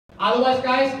Otherwise,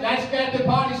 guys, let's get the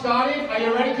party started. Are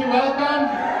you ready to welcome?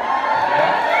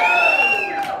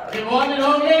 Yeah. The one and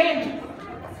only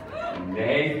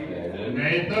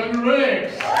Nathan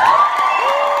Ricks.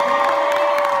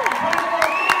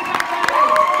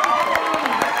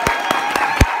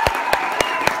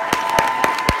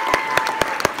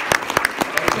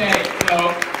 Okay,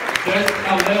 so just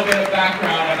a little bit of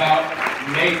background about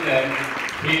Nathan.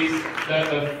 He's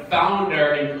the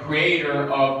founder and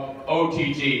creator of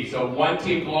OTG. So One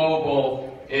Team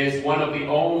Global is one of the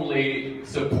only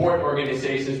support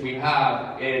organizations we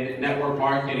have in network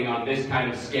marketing on this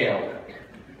kind of scale.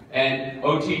 And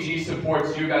OTG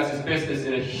supports you guys' business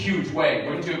in a huge way.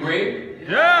 Wouldn't you agree?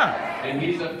 Yeah! And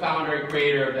he's the founder and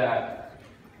creator of that.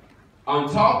 On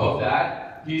top of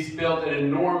that, he's built an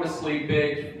enormously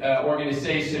big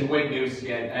organization with Nu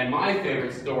Skin. And my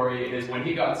favorite story is when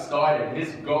he got started,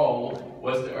 his goal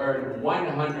was to earn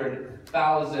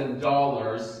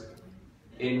 $100,000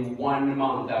 in 1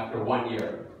 month after 1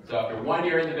 year. So after 1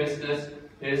 year in the business,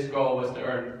 his goal was to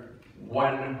earn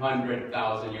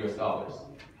 $100,000 US.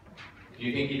 Do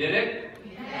you think he did it?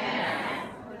 Yes.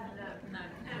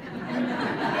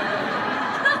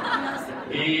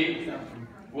 He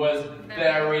was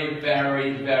very,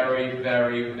 very, very,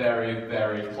 very, very,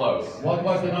 very close. What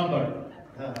was the number?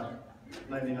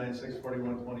 99, 6,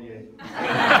 41, 28.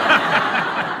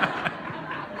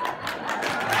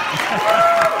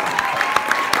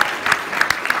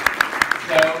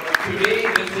 So, to me,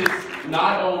 this is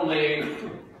not only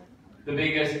the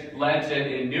biggest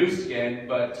legend in Nu Skin,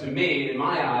 but to me, in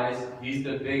my eyes, he's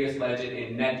the biggest legend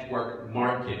in network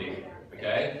marketing,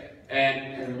 okay?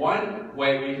 And one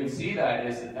way we can see that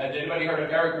is, has anybody heard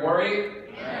of Eric Worre?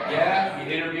 Yeah,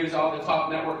 he interviews all the top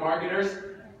network marketers,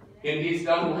 and he's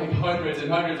done like hundreds and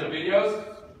hundreds of videos.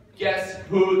 Guess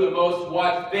who the most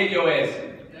watched video is?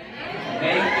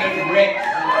 Nathan Ricks.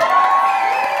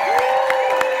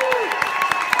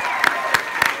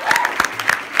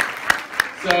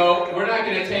 So we're not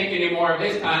going to take any more of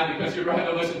his time because you'd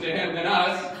rather listen to him than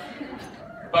us.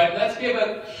 But let's give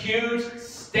a huge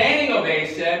standing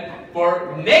ovation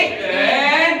for Nathan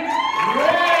Ricks.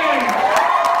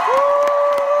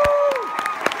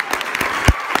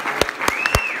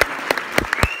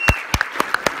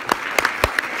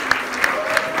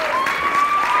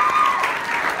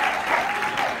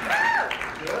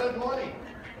 Good morning.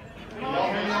 Can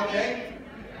y'all hear me okay?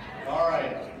 All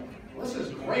right. This is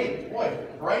great. Boy,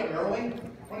 bright and early.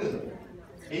 What is it?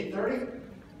 8:30?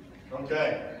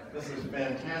 Okay. This is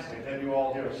fantastic. Have you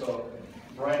all here? So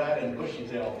bright-eyed and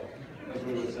bushy-tailed, as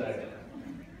we would say.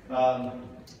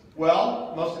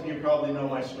 Well, most of you probably know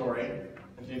my story,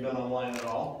 if you've been online at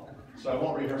all. So I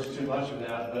won't rehearse too much of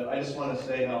that, but I just want to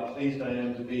say how pleased I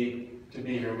am to be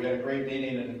here. We had a great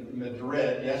meeting in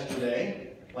Madrid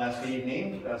yesterday, last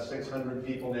evening. About 600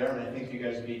 people there, and I think you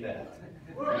guys beat that.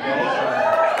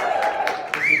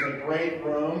 Okay, so this is a great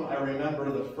room. I remember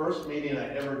the first meeting I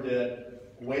ever did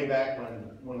way back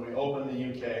when we opened the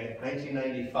UK,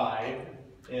 1995,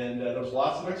 and there was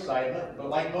lots of excitement, but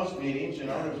like most meetings, you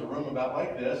know, there's a room about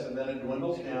like this, and then it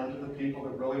dwindles down to the people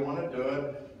that really want to do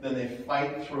it, then they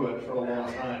fight through it for a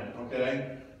long time,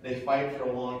 okay? They fight for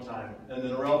a long time. And the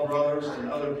Norell brothers and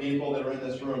other people that are in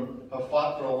this room have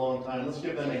fought for a long time. Let's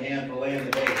give them a hand for laying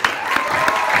the base.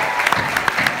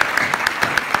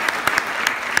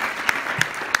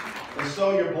 And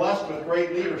so you're blessed with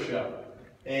great leadership.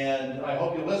 And I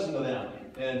hope you listen to them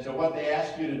and to what they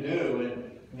ask you to do.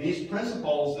 And these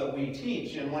principles that we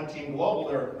teach in One Team Global,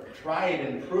 they're tried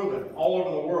and proven all over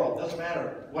the world. It doesn't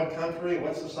matter what country,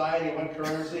 what society, what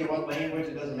currency, what language,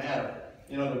 it doesn't matter.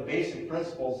 You know, the basic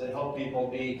principles that help people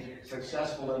be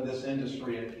successful in this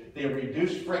industry. They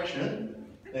reduce friction.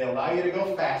 They allow you to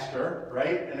go faster,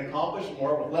 right? And accomplish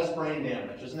more with less brain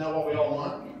damage. Isn't that what we all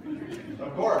want?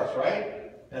 Of course, right?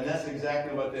 And that's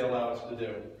exactly what they allow us to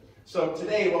do. So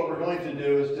today what we're going to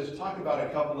do is just talk about a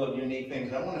couple of unique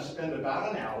things. I want to spend about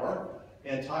an hour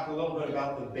and talk a little bit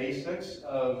about the basics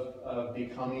of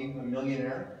becoming a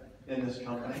millionaire in this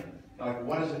company. Like,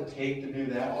 what does it take to do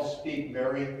that? I'll speak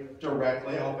very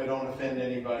directly. I hope I don't offend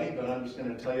anybody, but I'm just going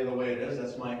to tell you the way it is.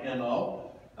 That's my MO.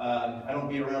 I don't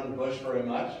beat around the bush very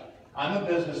much. I'm a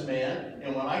businessman,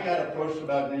 and when I got approached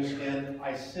about Nu Skin,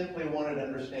 I simply wanted to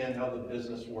understand how the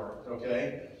business worked,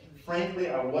 okay? Frankly,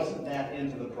 I wasn't that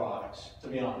into the products, to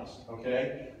be honest,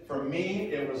 okay? For me,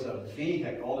 it was a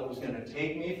vehicle that was going to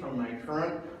take me from my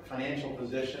current financial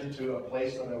position to a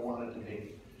place that I wanted to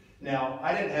be. Now,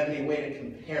 I didn't have any way to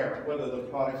compare whether the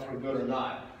products were good or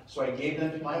not, so I gave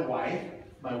them to my wife.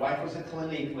 My wife was a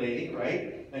Clinique lady,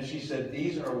 right? And she said,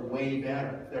 these are way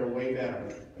better. They're way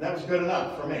better. And that was good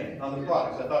enough for me on the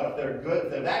products. I thought if they're good,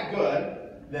 if they're that good,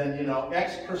 then, you know,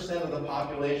 X% of the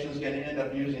population is going to end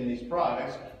up using these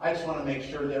products. I just want to make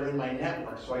sure they're in my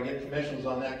network so I get commissions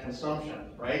on that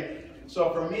consumption, right?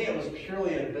 So for me, it was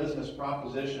purely a business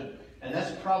proposition. And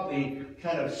that's probably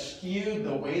kind of skewed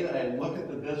the way that I look at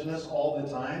the business all the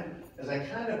time, as I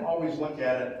kind of always look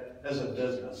at it as a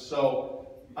business. So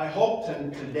I hope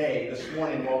today, this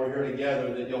morning, while we're here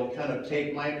together, that you'll kind of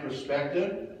take my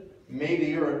perspective. Maybe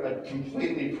you're a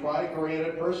completely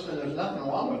product-oriented person, and there's nothing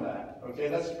wrong with that. Okay,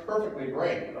 that's perfectly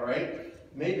great, all right?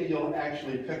 Maybe you'll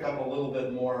actually pick up a little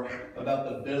bit more about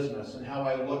the business and how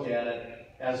I look at it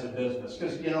as a business.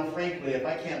 Because, you know, frankly, if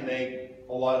I can't make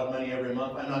a lot of money every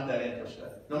month, I'm not that interested.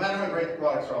 No matter how great the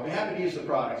products are, I'll be happy to use the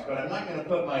products, but I'm not going to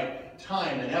put my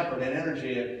time and effort and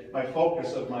energy and my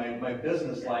focus of my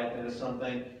business life into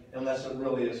something unless it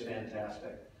really is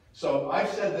fantastic. So I've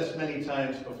said this many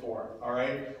times before, all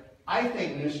right? I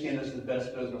think Nu Skin is the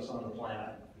best business on the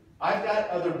planet. I've got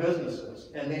other businesses,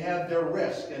 and they have their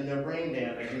risk and their brain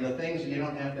damage and the things that you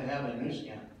don't have to have in Nu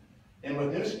Skin. And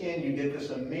with Nu Skin, you get this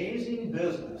amazing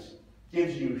business,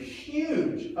 gives you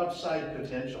huge upside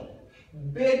potential,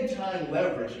 big time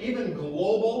leverage, even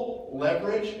global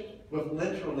leverage with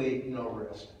literally no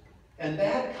risk. And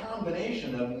that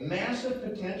combination of massive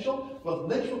potential with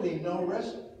literally no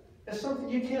risk is something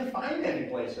you can't find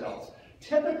anyplace else.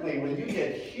 Typically, when you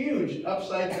get huge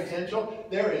upside potential,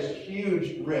 there is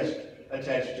huge risk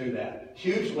attached to that.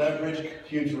 Huge leverage,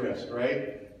 huge risk,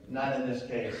 right? Not in this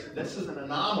case. This is an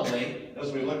anomaly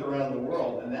as we look around the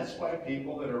world, and that's why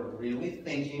people that are really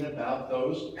thinking about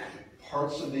those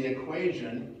parts of the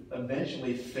equation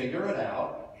eventually figure it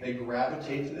out. They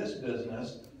gravitate to this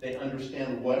business. They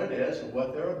understand what it is and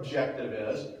what their objective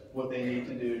is, what they need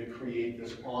to do to create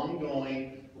this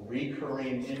ongoing,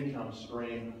 recurring income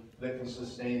stream that can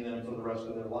sustain them for the rest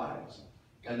of their lives.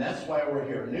 And that's why we're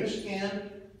here. Nu Skin,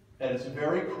 at its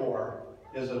very core,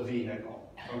 is a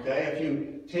vehicle. Okay? If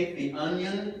you take the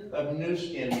onion of Nu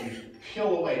Skin, you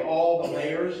peel away all the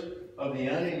layers of the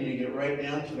onion, and you get right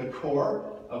down to the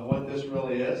core of what this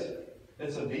really is,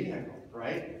 it's a vehicle,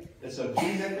 right? It's a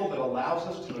vehicle that allows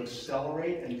us to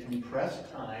accelerate and compress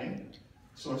time.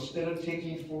 So instead of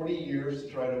taking 40 years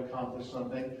to try to accomplish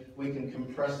something, we can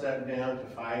compress that down to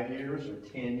 5 years or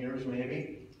 10 years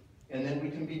maybe, and then we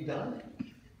can be done.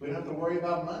 We don't have to worry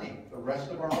about money the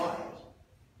rest of our lives.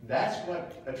 That's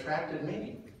what attracted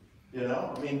me. You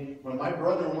know, I mean, when my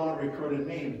brother-in-law recruited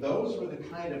me, those were the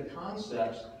kind of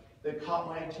concepts that caught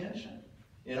my attention.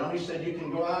 You know, he said you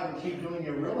can go out and keep doing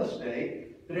your real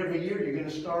estate, but every year you're going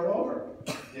to start over.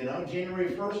 You know, January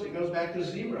 1st it goes back to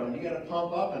zero, and you got to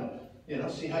pump up and, you know,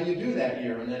 see how you do that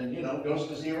year, and then, you know, it goes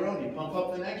to zero, and you pump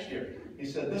up the next year. He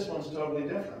said, this one's totally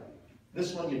different.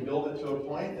 This one, you build it to a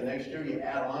point, the next year you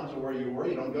add on to where you were,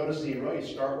 you don't go to zero, you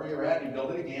start where you're at, you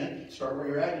build it again, start where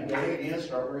you're at, you build it again,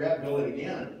 start where you're at, build it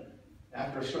again.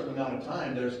 After a certain amount of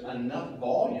time, there's enough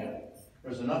volume,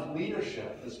 there's enough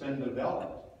leadership that's been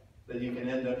developed that you can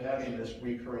end up having this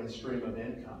recurring stream of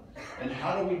income. And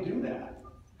how do we do that?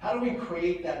 How do we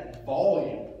create that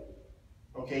volume?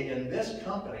 Okay, in this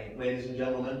company, ladies and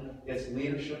gentlemen, it's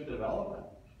leadership development.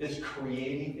 It's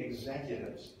creating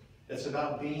executives. It's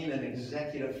about being an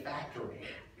executive factory.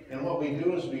 And what we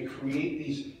do is we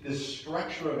create this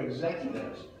structure of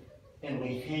executives, and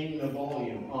we hang the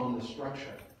volume on the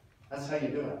structure. That's how you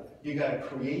do it. You got to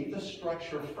create the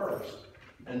structure first,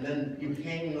 and then you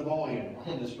hang the volume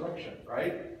on the structure,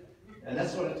 right? And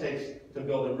that's what it takes to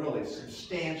build a really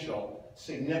substantial,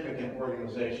 significant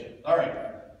organization. All right.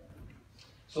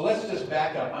 So let's just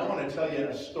back up. I want to tell you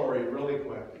a story really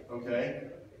quick, okay?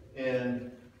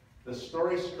 And the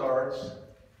story starts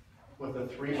with a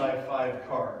 3x5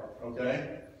 card,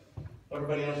 okay?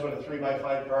 Everybody knows what a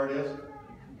 3x5 card is?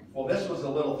 Well, this was a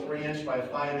little 3" by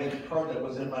 5" card that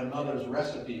was in my mother's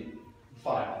recipe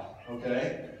file,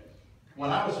 okay? When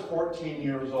I was 14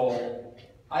 years old,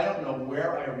 I don't know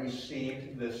where I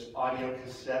received this audio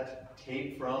cassette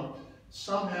tape from.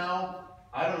 Somehow,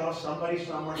 I don't know, somebody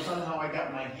somewhere, somehow I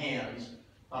got my hands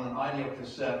on an audio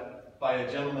cassette by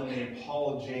a gentleman named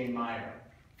Paul J. Meyer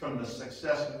from the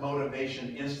Success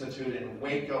Motivation Institute in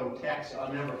Waco, Texas.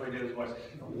 I'll never forget his voice.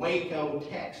 Waco,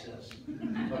 Texas.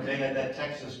 Okay, had that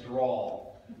Texas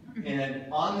drawl.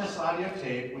 And on this audio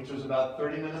tape, which was about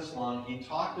 30 minutes long, he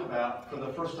talked about, for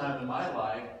the first time in my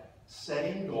life,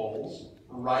 setting goals,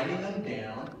 writing them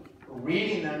down,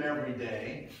 reading them every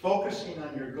day, focusing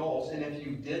on your goals, and if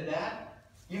you did that,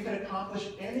 you could accomplish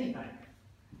anything.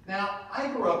 Now, I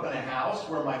grew up in a house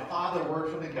where my father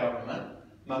worked for the government.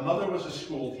 My mother was a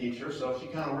school teacher, so she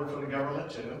kind of worked for the government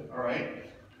too, all right?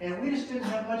 And we just didn't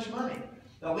have much money.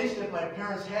 At least if my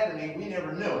parents had any, we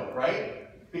never knew it,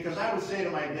 right? Because I would say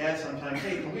to my dad sometimes,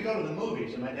 hey, can we go to the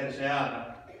movies? And my dad would say,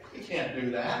 no, we can't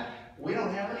do that. We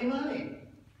don't have any money.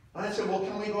 And I said, well,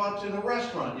 can we go out to the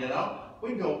restaurant, you know?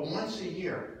 We'd go once a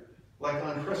year, like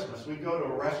on Christmas. We'd go to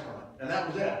a restaurant, and that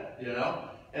was it, you know?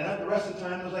 And the rest of the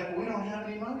time, it was like, well, we don't have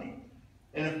any money.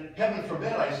 And if, heaven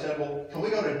forbid, I said, well, can we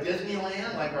go to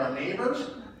Disneyland like our neighbors?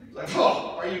 It's like,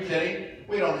 oh, are you kidding?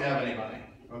 We don't have any money,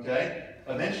 okay?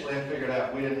 Eventually, I figured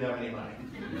out we didn't have any money.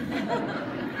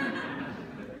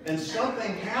 And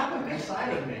something happened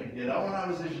inside of me, you know, when I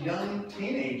was this young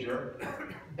teenager.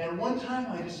 And one time,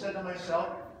 I just said to myself,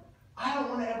 I don't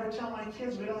want to ever tell my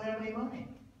kids we don't have any money.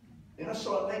 You know,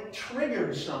 so it like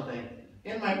triggered something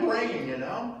in my brain, you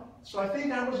know. So I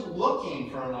think I was looking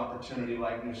for an opportunity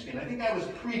like Nu Skin. I think I was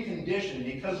preconditioned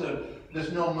because of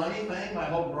this no money thing, my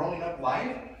whole growing up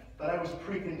life, that I was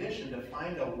preconditioned to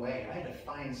find a way. I had to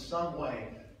find some way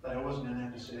that I wasn't going to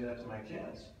have to say that to my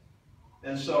kids.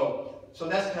 And so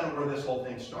that's kind of where this whole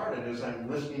thing started, is I'm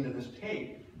listening to this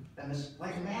tape, and it's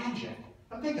like magic.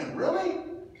 I'm thinking, really?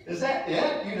 Is that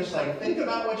it? You just like think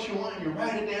about what you want, you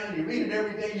write it down, you read it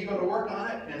every day, you go to work on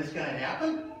it, and it's going to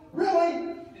happen?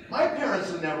 Really? My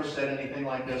parents have never said anything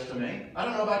like this to me. I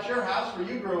don't know about your house where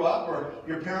you grew up, or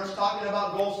your parents talking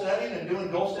about goal setting and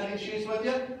doing goal setting sheets with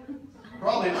you.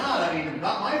 Probably not. I mean,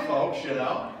 not my folks, you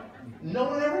know. No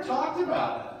one ever talked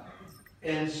about it.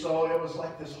 And so it was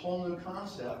like this whole new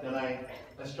concept. And I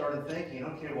started thinking,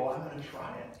 okay, well, I'm going to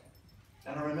try it.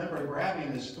 And I remember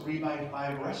grabbing this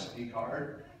 3x5 recipe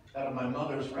card out of my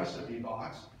mother's recipe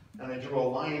box, and I drew a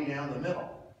line down the middle.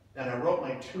 And I wrote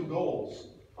my 2 goals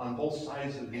on both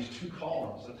sides of these 2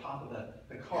 columns, the top of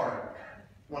the card.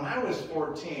 When I was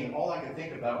 14, all I could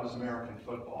think about was American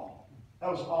football. That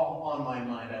was all on my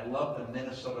mind. I loved the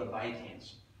Minnesota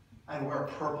Vikings. I'd wear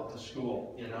purple to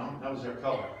school, you know? That was their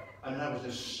color. I mean, I was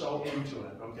just so into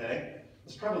it, okay?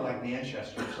 It's probably like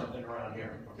Manchester or something around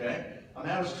here, okay? I mean,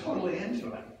 I was totally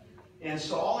into it. And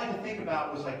so all I could think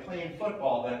about was like playing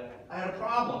football, but I had a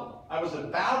problem. I was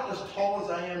about as tall as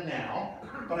I am now,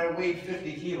 but I weighed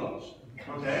 50 kilos.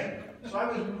 Okay? So I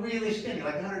was really skinny,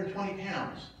 like 120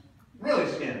 pounds.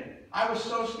 Really skinny. I was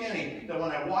so skinny that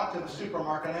when I walked to the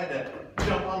supermarket, I had to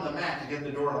jump on the mat to get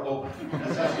the door to open.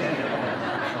 That's how skinny I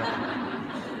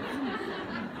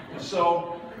was.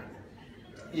 So,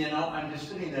 you know, I'm just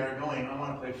sitting there going, I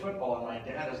want to play football, and my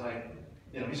dad is like,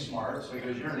 you know, he's smart, so he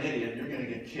goes, you're an idiot, you're going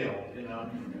to get killed, you know.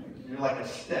 You're like a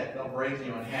stick, they'll break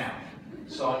you in half.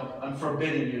 So I'm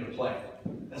forbidding you to play.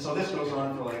 And so this goes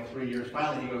on for like 3 years.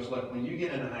 Finally, he goes, look, when you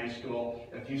get into high school,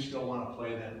 if you still want to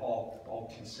play, then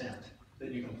I'll consent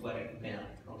that you can play then,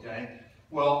 okay?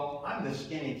 Well, I'm this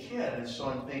skinny kid, and so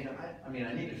I'm thinking,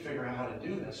 I need to figure out how to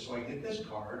do this. So I get this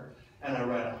card, and I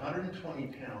write 120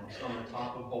 pounds on the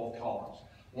top of both columns.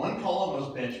 One column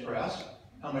was bench press,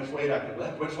 how much weight I could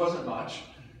lift, which wasn't much.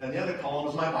 And the other column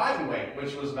was my body weight,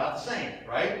 which was about the same,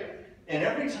 right? And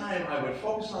every time I would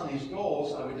focus on these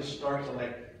goals, I would just start to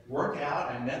like work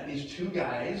out. I met these 2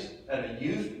 guys at a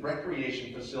youth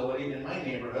recreation facility in my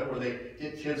neighborhood where they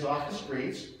get kids off the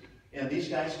streets. And these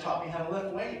guys taught me how to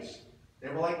lift weights. They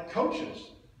were like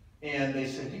coaches. And they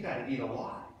said, you got to eat a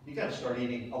lot. You got to start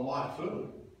eating a lot of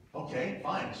food. Okay,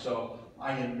 fine. So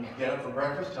I get up for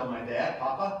breakfast, tell my dad,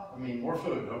 Papa, I need more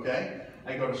food, okay?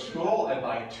 I go to school, I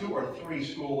buy 2 or 3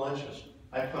 school lunches.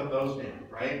 I put those in,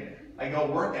 right? I go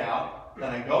work out, then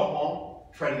I go home,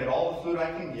 try to get all the food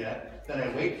I can get, then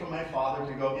I wait for my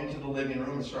father to go into the living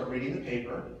room and start reading the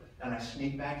paper, and I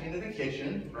sneak back into the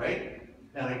kitchen, right?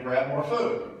 And I grab more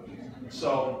food.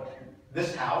 So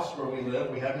this house where we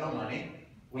live, we have no money.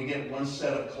 We get 1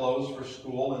 set of clothes for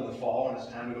school in the fall when it's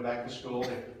time to go back to school.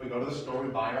 We go to the store, we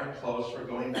buy our clothes for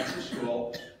going back to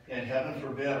school, and heaven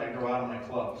forbid I grow out of my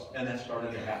clothes. And that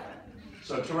started to happen.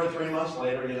 So 2 or 3 months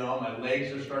later, you know, my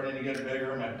legs are starting to get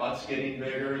bigger, my butt's getting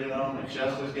bigger, you know, my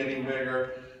chest is getting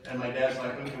bigger, and my dad's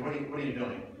like, okay, what are you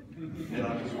doing? You know,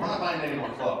 because we're not buying any more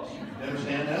clothes. You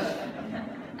understand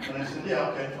this? And I said, yeah,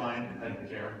 okay, fine. I didn't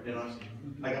care. You know,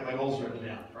 I got my goals written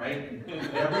down, right?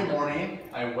 Every morning,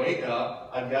 I wake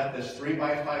up, I've got this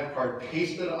 3x5 card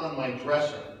pasted on my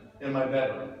dresser in my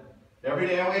bedroom. Every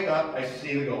day I wake up, I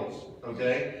see the goals,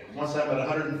 okay? Once I'm at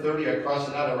 130, I cross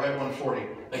it out, I write 140.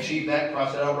 Achieve that,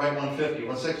 cross it out, write 150,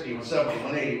 160, 170,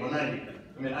 180, 190.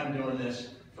 I mean, I'm doing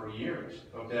this for years,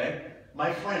 okay?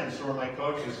 My friends who are my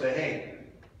coaches say, hey,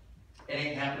 it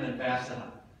ain't happening fast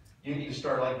enough. You need to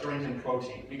start like drinking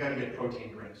protein. You got to get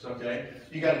protein drinks, okay?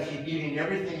 You got to keep eating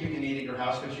everything you can eat at your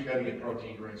house, but you got to get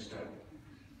protein drinks too.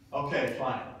 Okay,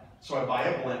 fine. So I buy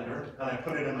a blender and I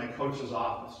put it in my coach's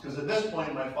office because at this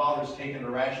point my father's taken to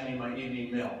rationing my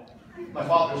evening meal. My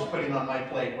father's putting on my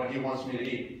plate what he wants me to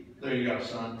eat. There you go,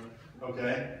 son.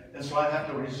 Okay? And so I have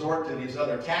to resort to these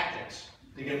other tactics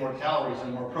to get more calories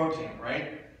and more protein,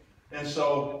 right? And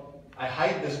so I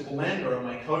hide this blender in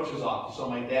my coach's office so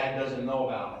my dad doesn't know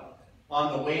about it.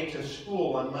 On the way to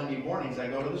school on Monday mornings, I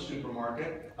go to the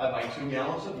supermarket, I buy 2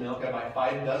 gallons of milk, I buy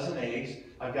 5 dozen eggs,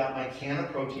 I've got my can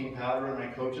of protein powder in my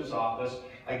coach's office.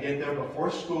 I get there before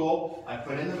school, I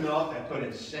put in the milk, I put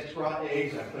in 6 raw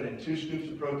eggs, I put in 2 scoops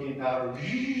of protein powder,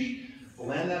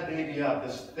 blend that baby up,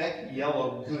 this thick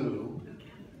yellow goo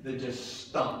that just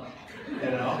stunk,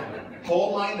 you know?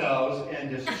 Hold my nose and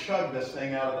just chug this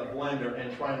thing out of the blender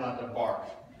and try not to barf.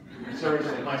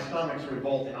 Seriously, my stomach's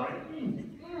revolting. I'm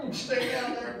like, stay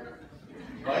down there.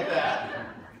 Like that.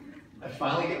 I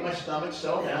finally get my stomach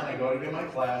settled down. I go to do my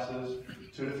classes,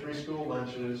 2 to 3 school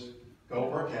lunches, go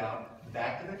work out,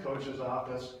 back to the coach's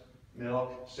office,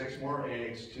 milk, 6 more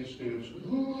eggs, 2 scoops,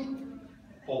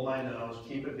 hold my nose,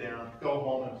 keep it down, go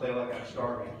home and play like I'm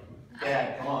starving.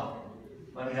 Dad, come on,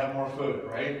 let me have more food,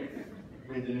 right?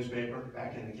 Read the newspaper,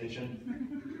 back in the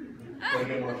kitchen, go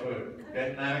get more food.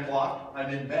 Okay, 9 o'clock,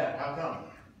 I'm in bed. How come?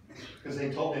 Because they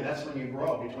told me that's when you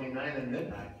grow, between 9 and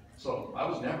midnight. So I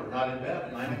was never not in bed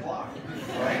at 9 o'clock,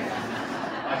 right?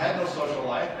 I had no social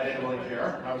life. I didn't really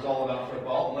care. I was all about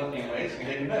football and lifting weights and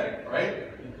getting big, right?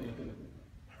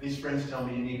 These friends tell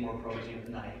me you need more protein at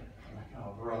night. I'm like,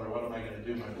 oh, brother, what am I going to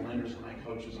do? My blender's in my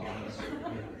coach's office.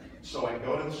 So I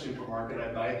go to the supermarket.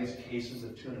 I buy these cases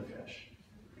of tuna fish.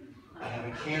 I have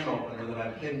a can opener that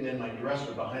I've hidden in my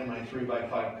dresser behind my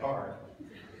 3x5 card.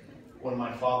 When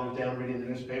my father's down reading the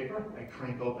newspaper, I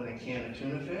crank open a can of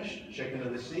tuna fish, chicken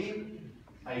of the sea.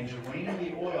 I drain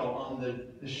the oil on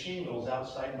the shingles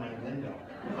outside my window,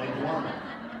 my dormer.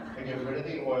 I get rid of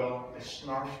the oil. I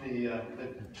snarf the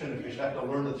tuna fish. I have to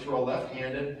learn to throw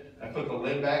left-handed. I put the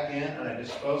lid back in, and I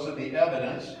dispose of the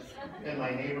evidence in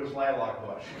my neighbor's lilac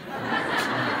bush.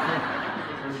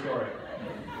 True story.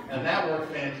 And that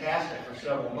worked fantastic for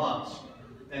several months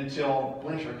until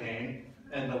winter came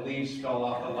and the leaves fell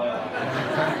off the lilac.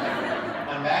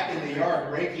 I'm back in the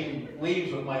yard raking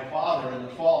leaves with my father in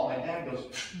the fall. My dad goes,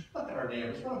 look at our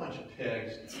neighbors, what a bunch of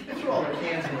pigs. They throw all their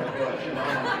cans in the bush, you know.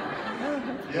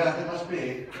 Yeah, it must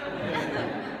be.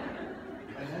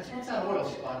 And I said, what's that oil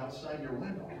spot outside your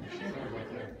window?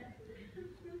 Right there.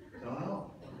 Don't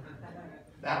know.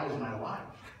 That was my life,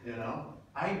 you know.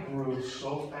 I grew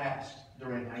so fast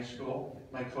during high school,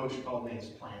 my coach called me his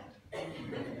plant.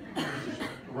 Just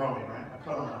growing, right? I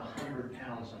put on 100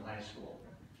 pounds in high school.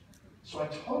 So I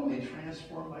totally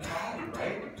transformed my body,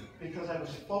 right? Because I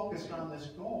was focused on this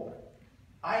goal.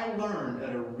 I learned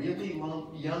at a really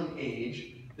young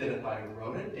age that if I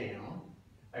wrote it down,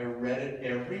 I read it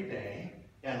every day,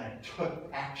 and I took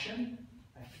action,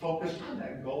 I focused on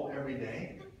that goal every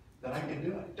day, that I could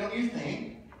do it. Don't you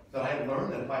think that I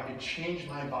learned that if I could change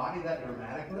my body that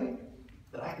dramatically,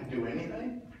 that I could do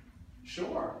anything?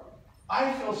 Sure.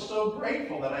 I feel so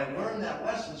grateful that I learned that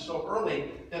lesson so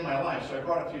early in my life. So I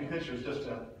brought a few pictures just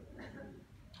to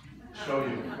show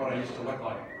you what I used to look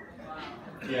like.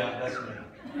 Yeah, that's me.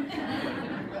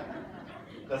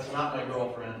 That's not my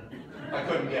girlfriend. I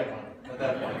couldn't get one at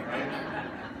that point, right?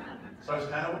 So I was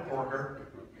kind of a porker.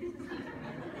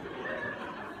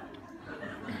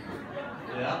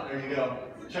 Yeah, there you go.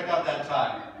 Check out that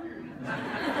tie.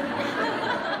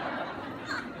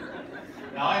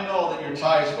 Now I know that your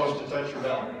tie is supposed to touch your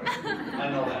belt. I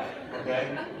know that,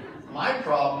 okay? My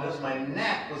problem is my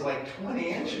neck was like 20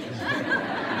 inches.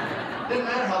 Didn't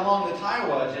matter how long the tie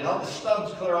was, you know, the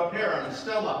stub's clear up here and it's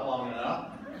still not long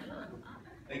enough.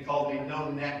 They called me no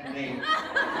neck Nate.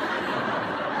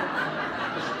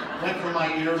 Just went from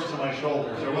my ears to my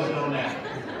shoulders. There was no neck.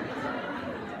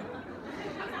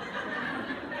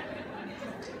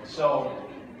 So,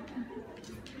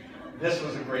 this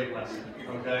was a great lesson,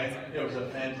 okay? It was a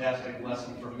fantastic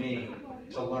lesson for me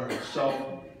to learn.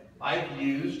 So, I've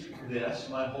used this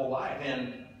my whole life,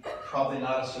 and probably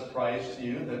not a surprise to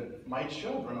you that my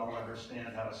children all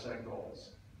understand how to set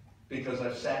goals. Because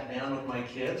I've sat down with my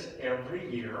kids every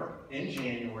year in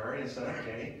January and said,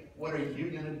 okay, what are you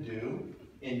going to do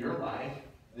in your life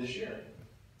this year?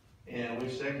 And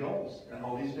we've set goals in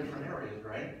all these different areas,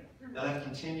 right? And I've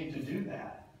continued to do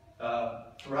that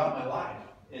throughout my life.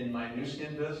 In my Nu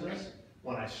Skin business,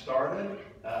 when I started,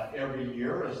 every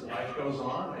year as life goes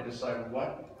on, I decide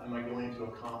what am I going to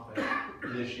accomplish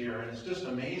this year. And it's just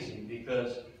amazing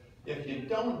because if you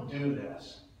don't do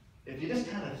this, if you just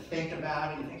kind of think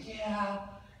about it, you think, yeah,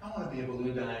 I want to be a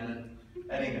blue diamond,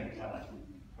 that ain't going to cut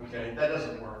it. Okay, that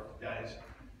doesn't work, guys.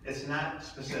 It's not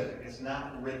specific. It's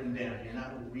not written down. You're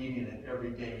not reading it every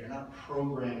day. You're not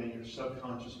programming your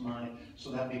subconscious mind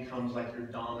so that becomes like your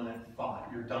dominant thought,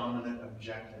 your dominant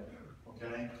objective,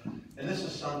 okay? And this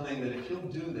is something that if you'll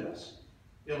do this,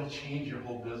 it'll change your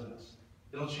whole business.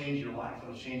 It'll change your life.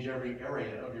 It'll change every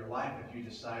area of your life if you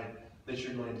decide that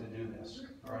you're going to do this,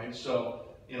 all right? So,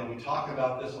 you know, we talk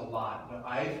about this a lot, but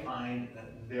I find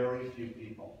that very few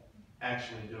people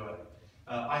actually do it.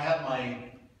 I have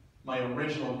my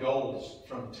original goals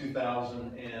from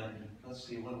 2000 and, let's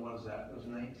see, when was that? It was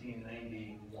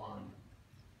 1991.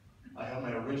 I have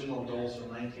my original goals from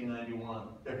 1991.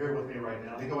 They're here with me right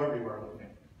now. They go everywhere with me.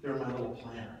 They're in my little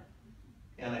planner.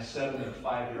 And I set them in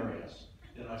 5 areas.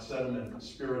 You know, I set them in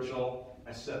spiritual,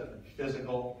 I set them in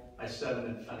physical, I set them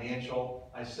in financial,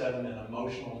 I set them in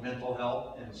emotional, mental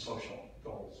health, and social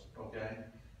goals, okay?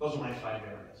 Those are my 5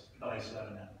 areas that I set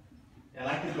them in. And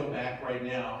I could go back right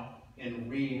now and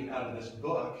read out of this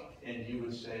book, and you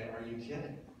would say, are you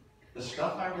kidding? The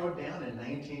stuff I wrote down in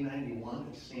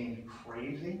 1991 that seemed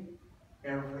crazy,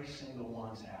 every single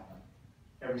one's happened.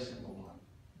 Every single one.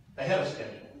 I have a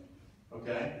schedule,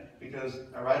 okay? Because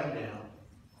I write them down,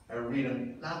 I read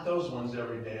them, not those ones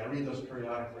every day, I read those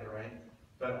periodically, right?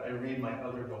 But I read my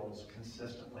other goals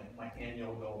consistently, my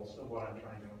annual goals of what I'm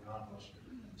trying to accomplish.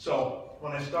 So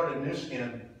when I started Nu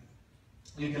Skin,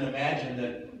 you can imagine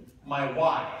that my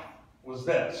why was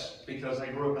this, because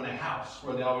I grew up in a house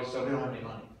where they always said, we don't have any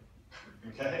money,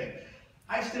 okay?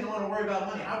 I just didn't want to worry about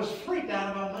money. I was freaked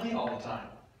out about money all the time.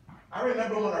 I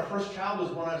remember when our first child was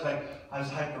born, I was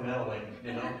hyperventilating,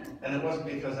 you know? And it wasn't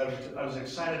because I was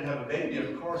excited to have a baby,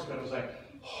 of course, but it was like,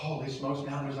 holy smokes,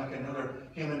 now there's like another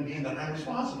human being that I'm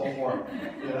responsible for,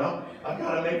 you know? I've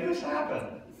got to make this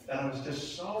happen. And I was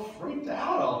just so freaked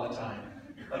out all the time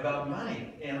about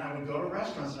money. And I would go to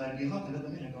restaurants and I'd be looking at the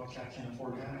menu and go, okay, I can't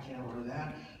afford that, I can't order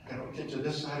that. I gotta get to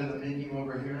this side of the menu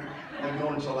over here. I'd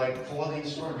go into like a clothing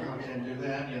store, no, I can't do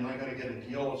that. You know, I gotta get a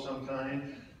deal of some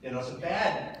kind. You know, it's a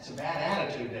bad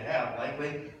attitude to have,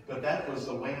 likely, but that was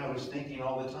the way I was thinking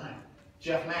all the time.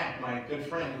 Jeff Mack, my good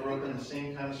friend, grew up in the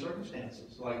same kind of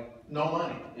circumstances, like no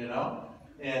money, you know?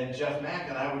 And Jeff Mack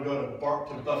and I would go to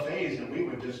buffets and we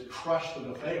would just crush the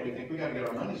buffet. We think we got to get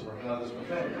our money's worth out of this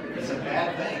buffet. It's a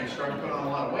bad thing. You start to put on a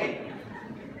lot of weight.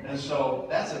 And so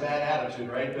that's a bad attitude,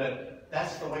 right? But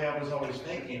that's the way I was always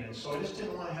thinking. And so I just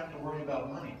didn't want to have to worry about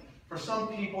money. For some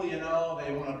people, you know,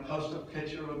 they want to post a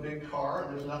picture of a big car,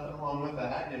 and there's nothing wrong with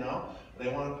that, you know. They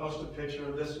want to post a picture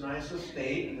of this nice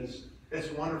estate, and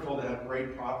it's wonderful to have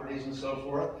great properties and so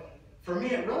forth. For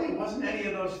me, it really wasn't any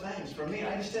of those things. For me,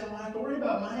 I just didn't want to have to worry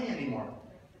about money anymore.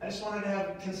 I just wanted to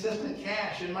have consistent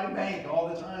cash in my bank all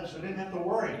the time, so I didn't have to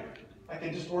worry. I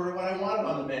could just order what I wanted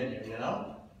on the menu, you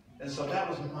know? And so that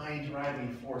was my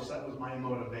driving force. That was my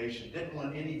motivation. Didn't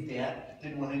want any debt,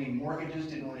 didn't want any mortgages,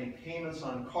 didn't want any payments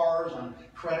on cars, on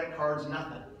credit cards,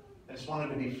 nothing. I just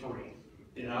wanted to be free,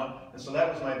 you know? And so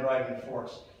that was my driving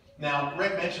force. Now,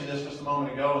 Rick mentioned this just a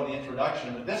moment ago in the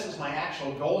introduction, but this is my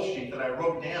actual goal sheet that I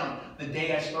wrote down the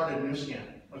day I started Nu Skin.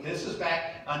 Okay, this is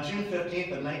back on June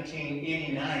 15th of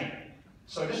 1989.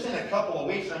 So just in a couple of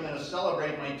weeks, I'm going to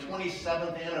celebrate my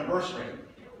 27th anniversary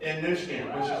in Nu Skin,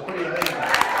 which is pretty amazing.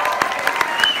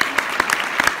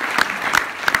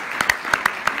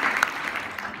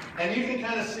 And you can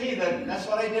kind of see that that's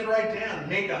what I did right down.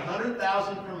 Make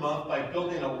 $100,000 per month by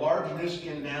building a large Nu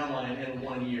Skin downline in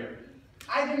 1 year.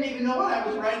 I didn't even know what I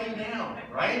was writing down,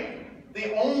 right?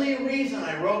 The only reason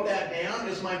I wrote that down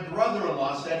is my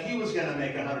brother-in-law said he was going to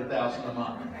make $100,000 a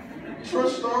month. True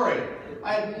story.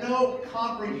 I had no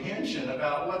comprehension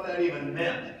about what that even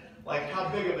meant. Like, how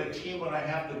big of a team would I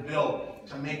have to build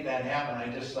to make that happen?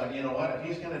 I just thought, you know what, if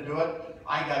he's going to do it,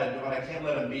 I got to do it. I can't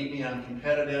let him beat me. I'm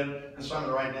competitive. And so I'm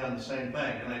going to write down the same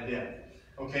thing. And I did.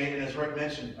 Okay, and as Rick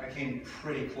mentioned, I came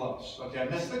pretty close. Okay, I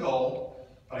missed the goal,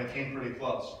 but I came pretty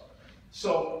close.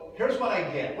 So here's what I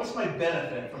get. What's my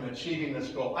benefit from achieving this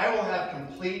goal? I will have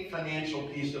complete financial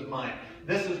peace of mind.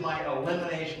 This is my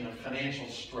elimination of financial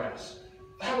stress.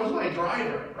 That was my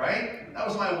driver, right? That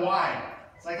was my why.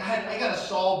 It's like, I got to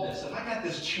solve this. If I got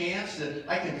this chance that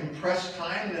I can compress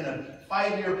time in a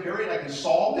 5-year period, I can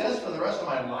solve this for the rest of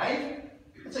my life,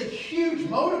 it's a huge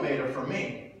motivator for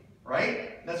me,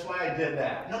 right? That's why I did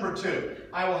that. Number 2,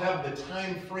 I will have the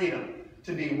time freedom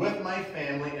to be with my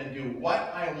family and do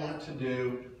what I want to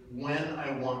do when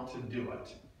I want to do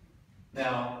it.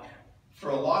 Now,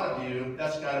 for a lot of you,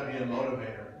 that's got to be a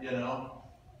motivator, you know?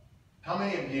 How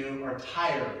many of you are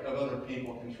tired of other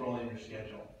people controlling your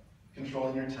schedule,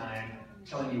 controlling your time,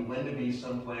 telling you when to be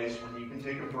someplace, when you can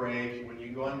take a break, when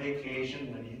you go on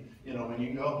vacation, when you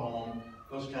can go home,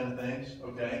 those kind of things,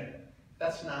 okay?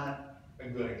 That's not a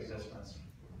good existence.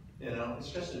 You know, it's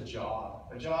just a job.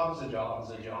 A job is a job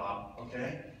is a job,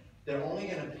 okay? They're only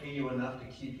going to pay you enough to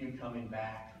keep you coming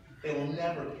back. They will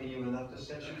never pay you enough to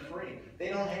set you free. They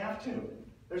don't have to.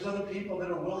 There's other people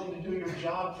that are willing to do your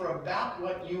job for about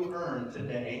what you earn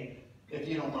today if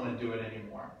you don't want to do it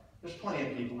anymore. There's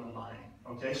plenty of people in line,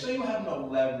 okay? So you have no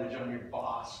leverage on your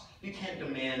boss. You can't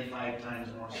demand 5 times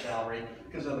more salary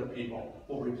because other people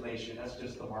will replace you. That's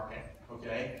just the market,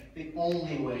 okay? The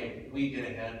only way we get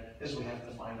ahead is we have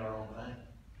to find our own thing.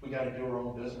 We got to do our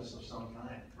own business of some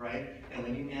kind, right? And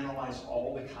when you analyze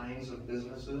all the kinds of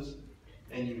businesses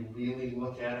and you really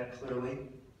look at it clearly,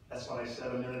 that's what I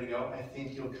said a minute ago, I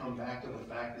think you'll come back to the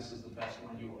fact this is the best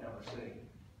one you will ever see.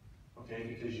 Okay,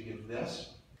 because you get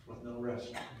this with no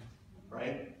risk,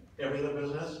 right? Every other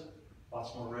business,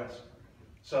 lots more risk.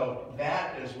 So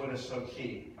that is what is so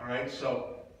key, all right?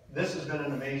 So this has been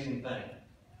an amazing thing.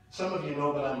 Some of you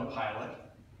know that I'm a pilot.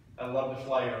 I love to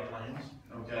fly airplanes,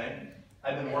 okay?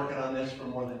 I've been working on this for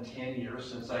more than 10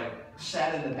 years since I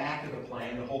sat in the back of the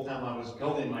plane the whole time I was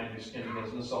building my Nu Skin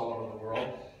business all over the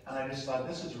world. And I just thought,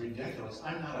 this is ridiculous.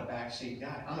 I'm not a backseat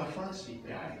guy. I'm a front seat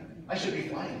guy. I should be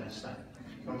flying this thing,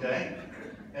 okay?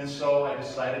 And so I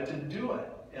decided to do it.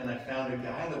 And I found a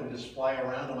guy that would just fly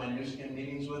around to my Nu Skin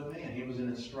meetings with me, and he was an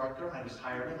instructor. And I just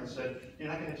hired him and said, you're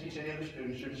not going to teach any other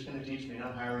students, you're just going to teach me.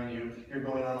 I'm hiring you. You're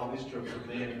going on all these trips with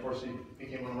me. And of course, he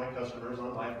became one of my customers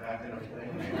on LifePak and everything.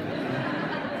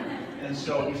 And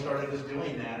so we started just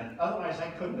doing that. And otherwise, I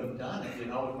couldn't have done it, you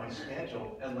know, with my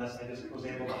schedule, unless I just was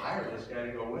able to hire this guy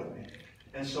to go with me.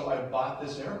 And so I bought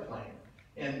this airplane.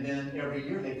 And then every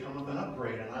year they come with an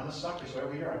upgrade, and I'm a sucker, so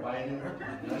every year I buy a new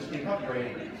airplane, and I just keep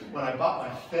upgrading. When I bought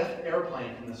my 5th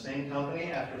airplane from the same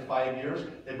company after 5 years,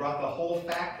 they brought the whole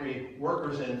factory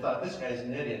workers in and thought, this guy's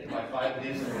an idiot, to buy 5 of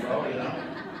these in a row, you know?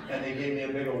 And they gave me a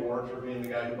big award for being the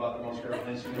guy who bought the most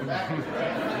airplanes from the factory,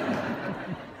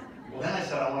 right? Well, then I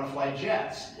said, I want to fly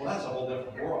jets. Well, that's a whole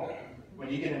different world. When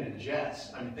you get into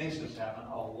jets, I mean, things just happen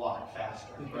a lot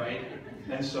faster, right?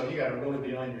 And so you got to really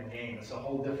be on your game. It's a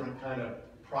whole different kind of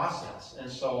process. And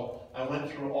so I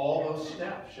went through all those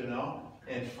steps, you know,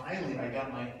 and finally I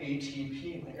got my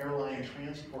ATP, my Airline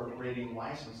Transport Rating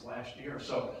license last year.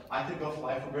 So I could go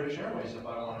fly for British Airways if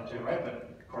I wanted to, right?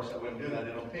 But of course I wouldn't do that.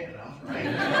 They don't pay enough,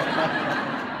 right?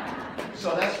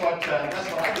 So that's what I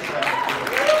decided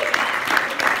to do.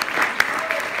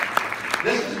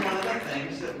 This is one of the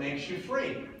things that makes you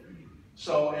free.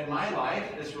 So in my life,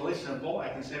 it's really simple. I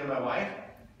can say to my wife,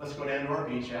 let's go down to our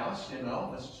beach house, you know,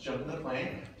 let's just jump in the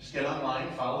plane, just get online,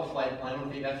 follow the flight plan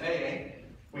with the FAA.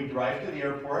 We drive to the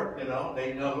airport, you know,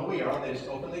 they know who we are, they just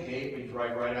open the gate, we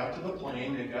drive right out to the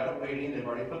plane, they've got it waiting, they've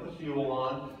already put the fuel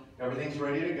on, everything's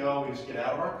ready to go, we just get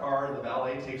out of our car, the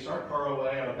valet takes our car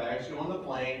away, our bags go on the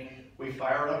plane, we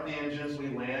fire up the engines, we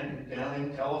land down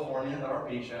in California at our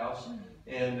beach house.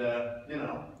 And, you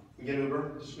know, we get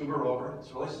Uber, just Uber over.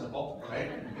 It's really simple,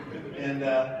 right? And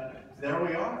there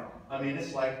we are. I mean,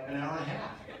 it's like an hour and a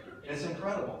half. It's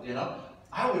incredible, you know?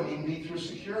 I wouldn't even be through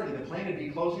security. The plane would be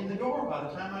closing the door by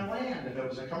the time I land if it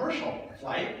was a commercial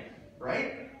flight,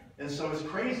 right? And so it's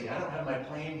crazy. I don't have my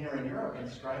plane here in Europe, and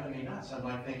it's driving me nuts. I'm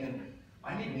like thinking,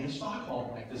 I need to be in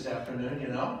Stockholm like this afternoon, you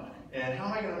know? And how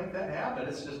am I going to make that happen?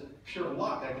 It's just pure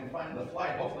luck. I can find the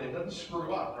flight. Hopefully it doesn't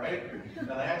screw up, right? And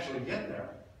I actually get there.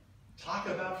 Talk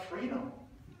about freedom.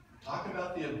 Talk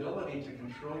about the ability to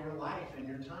control your life and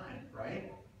your time,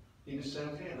 right? You just say,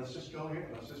 okay, let's just go here.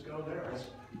 Let's just go there.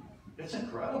 It's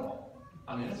incredible.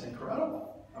 I mean, it's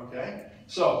incredible, okay?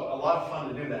 So, a lot of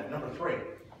fun to do that. Number 3,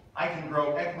 I can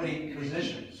grow equity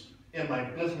positions in my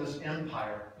business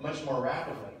empire much more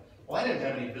rapidly. Well, I didn't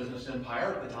have any business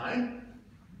empire at the time.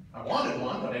 I wanted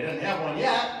one, but I didn't have one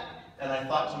yet. And I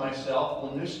thought to myself,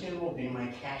 well, Nu Skin will be my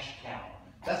cash cow.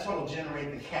 That's what will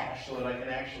generate the cash so that I can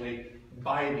actually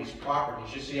buy these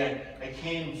properties. You see, I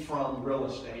came from real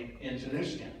estate into Nu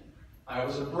Skin. I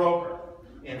was a broker,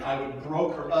 and I would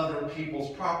broker other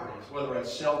people's properties, whether I'd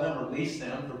sell them or lease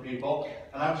them for people,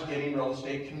 and I was getting real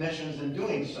estate commissions in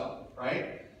doing so,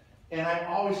 right? And I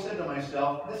always said to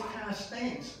myself, this kind of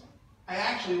stinks. I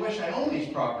actually wish I owned these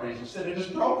properties instead of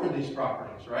just brokering these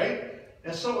properties, right?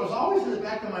 And so it was always in the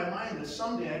back of my mind that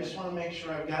someday I just want to make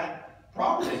sure I've got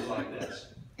properties like this.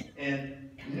 And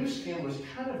Nu Skin was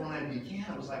kind of, when I began,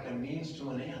 it was like a means to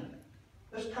an end.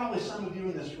 There's probably some of you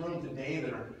in this room today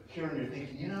that are here and you're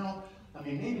thinking, you know, I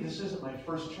mean, maybe this isn't my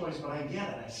first choice, but I get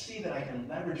it. I see that I can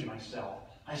leverage myself.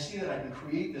 I see that I can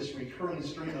create this recurring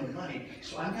stream of money.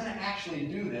 So I'm going to actually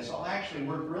do this. I'll actually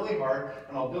work really hard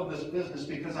and I'll build this business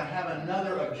because I have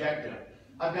another objective.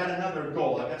 I've got another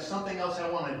goal. I've got something else I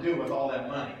want to do with all that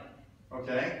money.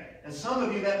 Okay? And some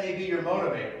of you, that may be your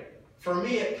motivator. For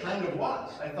me, it kind of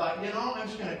was. I thought, I'm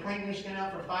just going to crank Nu Skin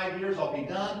out for 5 years. I'll be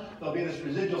done. There'll be this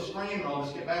residual stream, and I'll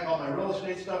just get back all my real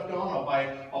estate stuff going. I'll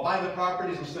buy the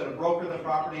properties instead of broker the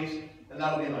properties, and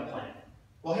that'll be my plan.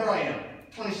 Well, here I am,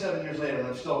 27 years later, and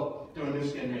I'm still doing Nu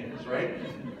Skin meetings, right?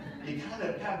 You kind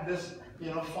of have this,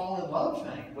 fall in love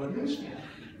thing with Nu Skin,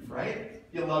 right?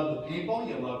 You love the people,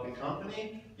 you love the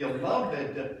company, you love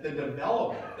the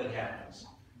development that happens.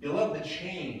 You love the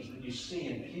change that you see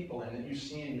in people and that you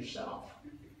see in yourself.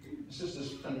 It's just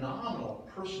this phenomenal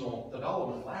personal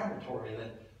development laboratory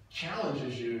that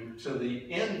challenges you to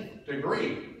the nth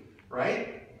degree,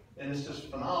 right? And it's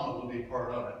just phenomenal to be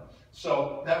part of it.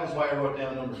 So that was why I wrote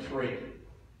down number 3.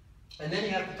 And then you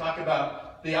have to talk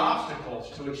about the obstacles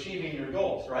to achieving your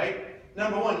goals, right?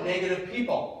 Number 1, negative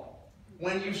people.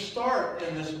 When you start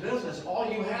in this business,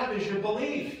 all you have is your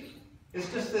belief. It's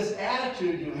just this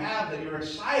attitude you have that you're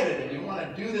excited and you want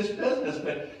to do this business,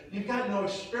 but you've got no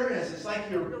experience. It's like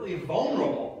you're really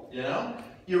vulnerable,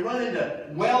 You run into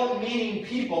well-meaning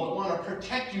people that want to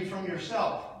protect you from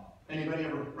yourself. Anybody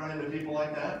ever run into people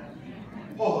like that?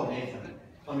 Oh, Nathan,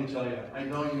 let me tell you, I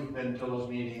know you've been to those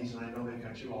meetings and I know they've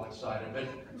got you all excited, but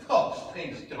those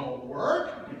things don't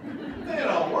work. They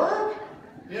don't work.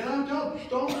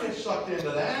 Don't get sucked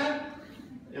into that.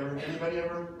 Anybody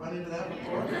ever run into that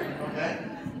before? Okay?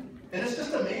 And it's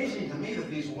just amazing to me that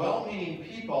these well-meaning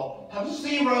people have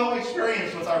 0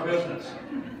 experience with our business.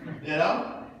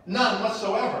 None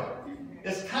whatsoever.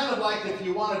 It's kind of like if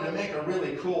you wanted to make a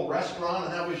really cool restaurant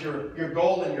and that was your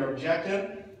goal and your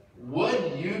objective,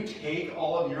 would you take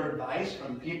all of your advice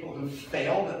from people who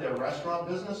failed at their restaurant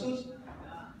businesses?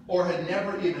 Or had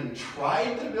never even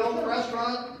tried to build a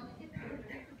restaurant?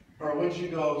 Or would you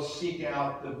go seek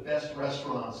out the best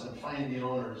restaurants and find the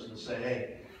owners and say,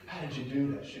 hey, how did you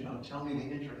do this? Tell me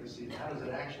the intricacies. How does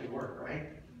it actually work, right?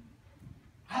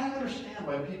 I don't understand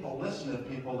why people listen to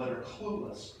people that are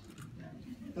clueless,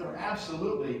 that are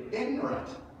absolutely ignorant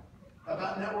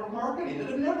about network marketing,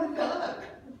 that have never done it,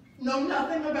 know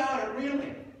nothing about it,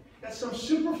 really. Got some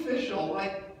superficial,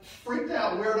 freaked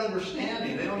out, weird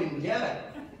understanding. They don't even get it,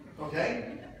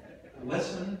 okay?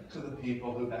 Listen to the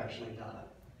people who've actually done it.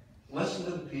 Listen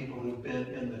to the people who've been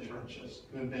in the trenches,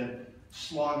 who've been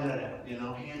slogging it out,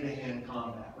 hand-to-hand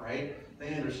combat, right?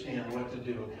 They understand what to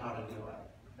do and how to do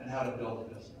it, and how to build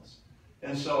a business.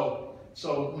 And so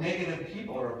negative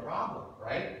people are a problem,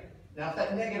 right? Now, if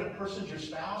that negative person's your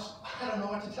spouse, I don't know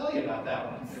what to tell you about that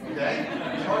one, okay?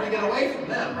 It's hard to get away from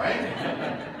them, right?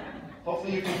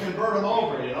 Hopefully you can convert them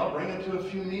over, bring them to a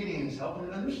few meetings, help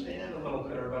them understand a little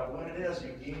bit about what it is.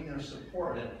 You gain their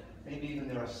support and maybe even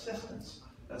their assistance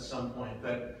at some point.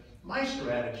 But my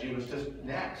strategy was just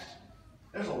next.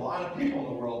 There's a lot of people in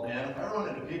the world, man. If I run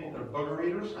into people that are booger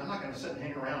eaters, I'm not going to sit and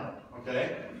hang around them,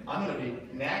 okay? I'm going to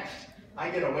be next. I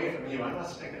get away from you. I'm not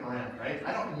sticking around, right?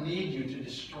 I don't need you to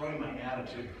destroy my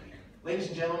attitude. Ladies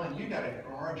and gentlemen, you got to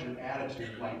guard your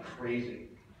attitude like crazy.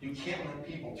 You can't let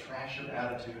people trash your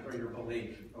attitude or your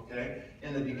belief, okay?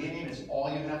 In the beginning, it's all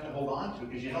you have to hold on to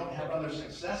because you don't have other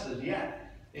successes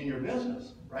yet in your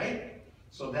business, right?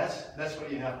 So that's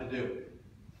what you have to do.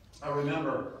 I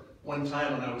remember one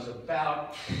time when I was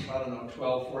about,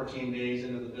 12, 14 days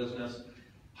into the business,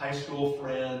 high school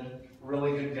friend,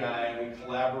 really good guy. We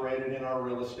collaborated in our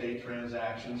real estate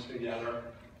transactions together.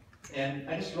 And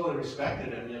I just really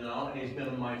respected him, and he's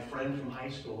been my friend from high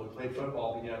school. We played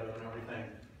football together and everything.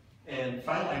 And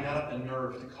finally, I got up the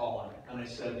nerve to call him. And I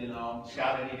said,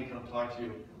 Scott, I need to come talk to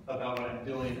you about what I'm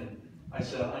doing. And I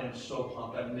said, I am so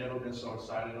pumped. I've never been so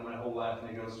excited in my whole life. And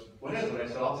he goes, what is it? I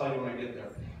said, I'll tell you when I get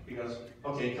there. He goes,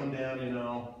 okay, come down,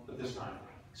 at this time.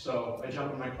 So I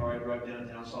jump in my car, I drive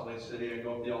downtown Salt Lake City, I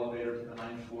go up the elevator to the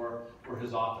 9th floor where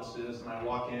his office is, and I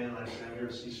walk in and I say, I'm here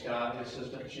to see Scott, the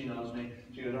assistant. She knows me.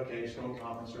 She goes, okay, just go to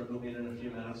conference room, we'll be in a few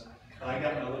minutes. And I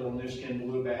got my little Nu Skin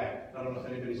blue bag. I don't know if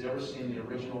anybody's ever seen the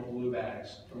original blue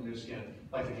bags from Nu Skin.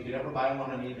 Like if you could ever buy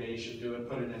one on eBay, you should do it,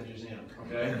 put it in a museum,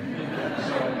 okay?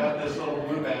 So I've got this little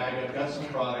blue bag, I've got some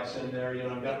products in there,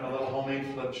 I've got my little homemade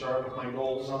flip chart with my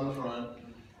goals on the front.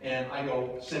 And I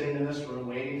go sitting in this room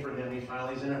waiting for him. He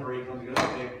finally's in a hurry. He comes, he goes,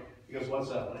 okay. He goes,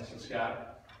 what's up? And I said,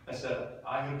 Scott,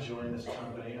 I have joined this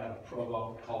company out of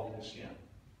Provo called Nu Skin.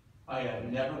 I have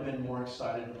never been more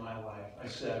excited in my life. I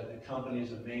said, the company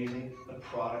is amazing. The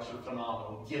products are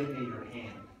phenomenal. Give me your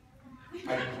hand.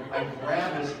 I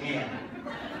grab his hand.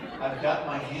 I've got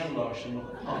my hand lotion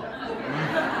with a pump. And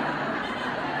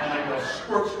I go,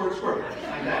 squirt, squirt, squirt,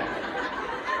 like that.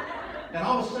 And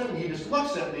all of a sudden, he just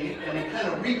looks at me, and he kind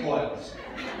of recoils.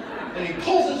 And he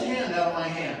pulls his hand out of my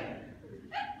hand.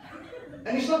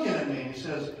 And he's looking at me, and he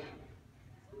says,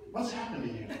 what's happened to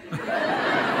you?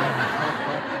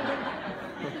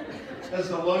 as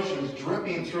the lotion's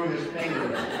dripping through his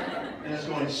fingers, and it's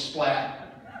going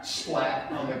splat,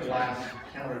 splat on the glass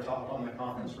countertop on the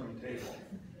conference room table.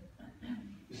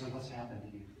 He said, what's happened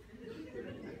to you?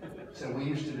 He said, we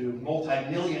used to do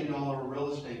multi-million-dollar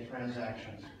real estate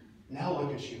transactions. Now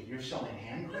look at you, you're selling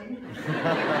hand cream?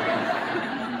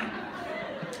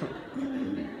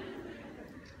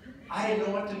 I didn't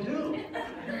know what to do.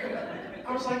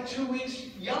 I was like 2 weeks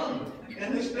young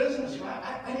in this business.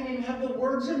 I didn't even have the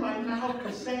words in my mouth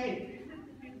to say.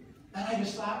 And I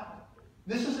just thought,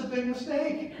 this is a big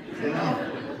mistake. You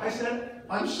know? I said,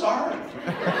 I'm sorry.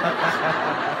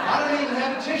 I don't even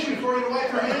have a tissue for you to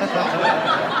wipe your hands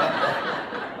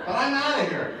off. But I'm out of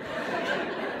here.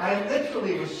 I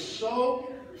literally was so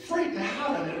freaked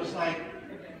out, and it was like,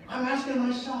 I'm asking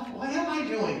myself, what am I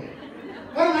doing?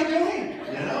 What am I doing?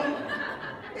 You know?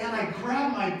 And I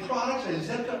grabbed my products, I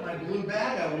zipped up my blue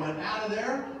bag, I went out of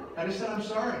there. I just said, I'm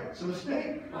sorry, it's a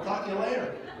mistake. I'll talk to you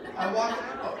later. I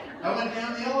went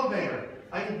down the elevator.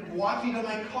 I'm walking to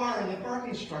my car in the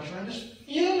parking structure. I'm just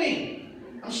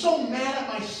fuming. I'm so mad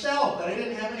at myself that I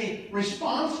didn't have any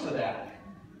response to that.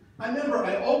 I remember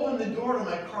I opened the door to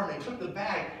my car and I took the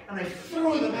bag and I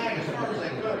threw the bag as far as I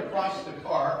could across the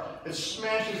car. It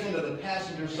smashes into the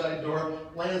passenger side door,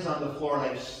 lands on the floor, and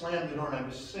I slammed the door, and I'm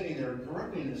just sitting there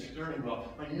gripping the steering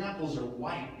wheel. My knuckles are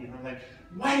white. You know, I'm like,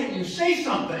 why didn't you say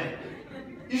something?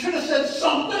 You should have said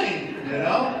something, you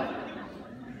know?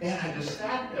 And I just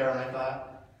sat there and I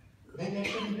thought, maybe I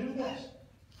shouldn't do this.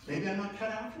 Maybe I'm not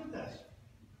cut out for this.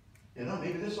 You know,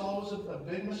 maybe this all was a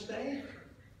big mistake.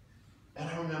 And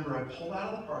I remember I pulled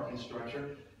out of the parking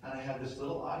structure and I had this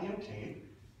little audio tape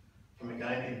from a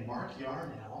guy named Mark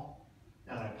Yarnell,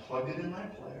 and I plugged it in my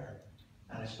player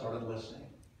and I started listening.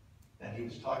 And he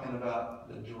was talking about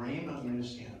the dream of Nu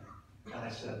Skin. And I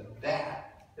said,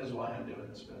 that is why I'm doing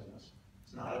this business.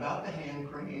 It's not about the hand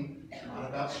cream. It's not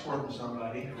about squirting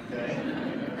somebody, okay?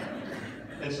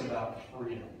 It's about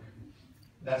freedom.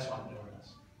 That's why I'm doing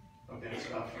this. Okay, it's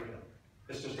about freedom.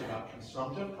 It's just about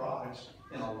consumptive products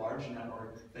in a large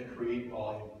network that create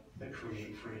volume, that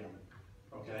create freedom.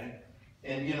 Okay?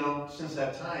 And you know, since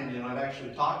that time, you know, I've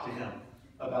actually talked to him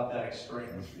about that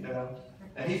experience, you know?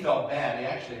 And he felt bad. He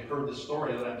actually heard the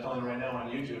story that I'm telling right now on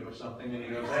YouTube or something, and he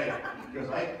goes, hey,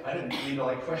 I didn't mean to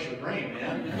like crush your dream,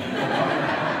 man.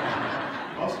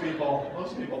 Most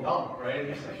people don't, right?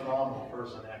 He's a phenomenal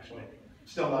person, actually.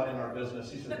 Still not in our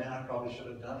business. He said, man, I probably should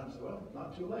have done it. I said, well,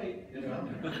 not too late, you know.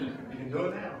 You can do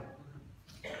it now.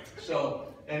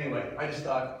 So anyway, I just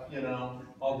thought, you know,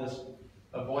 I'll just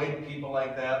avoid people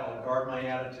like that. I'll guard my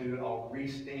attitude. I'll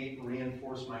restate,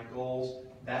 reinforce my goals.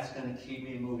 That's going to keep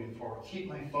me moving forward. Keep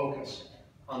my focus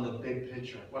on the big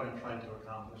picture, what I'm trying to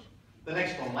accomplish. The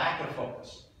next one, lack of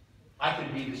focus. I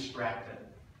could be distracted.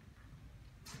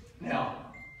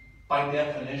 Now, by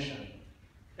definition,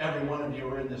 every one of you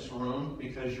are in this room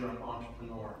because you're an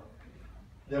entrepreneur.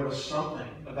 There was something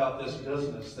about this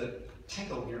business that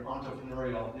tickled your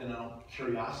entrepreneurial, you know,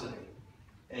 curiosity.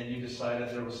 And you decided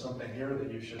there was something here that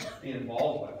you should be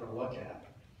involved with or look at.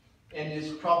 And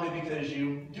it's probably because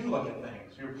you do look at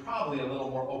things. You're probably a little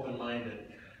more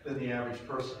open-minded than the average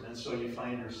person. And so you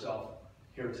find yourself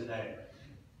here today.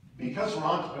 Because we're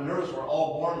entrepreneurs, we're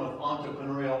all born with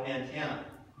entrepreneurial antennae.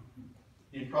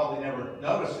 You've probably never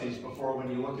noticed these before when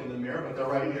you look in the mirror, but they're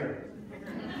right here.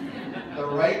 They're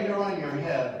right here on your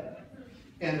head.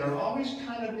 And they're always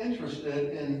kind of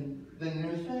interested in the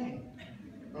new thing.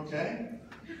 Okay?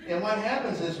 And what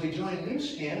happens is we join Nu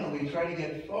Skin and we try to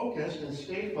get focused and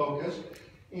stay focused,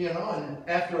 you know, and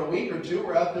after a week or two,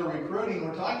 we're out there recruiting,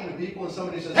 we're talking to people, and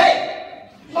somebody says, hey,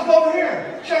 look over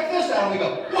here, check this out. And we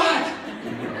go, what?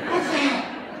 What's that?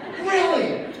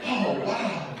 Really? Oh,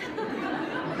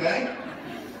 wow. Okay?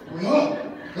 We go,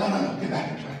 no, get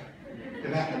back on track.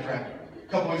 Get back on track.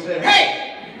 A couple weeks later,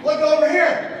 hey, look over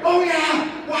here. Oh,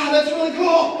 yeah. Wow, that's really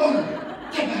cool. Oh,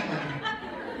 get back on track.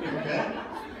 Okay?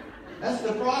 That's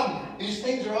the problem. These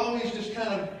things are always just kind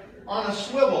of on a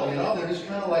swivel, you know. They're just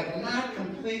kind of like not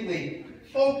completely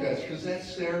focused because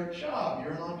that's their job.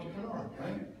 You're an entrepreneur,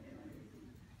 right?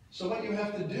 So what you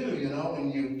have to do, you know,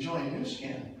 when you join Nu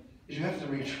Skin is you have to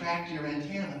retract your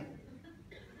antenna.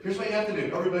 Here's what you have to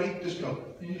do. Everybody, just go.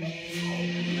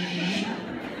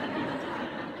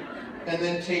 And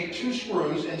then take 2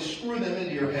 screws and screw them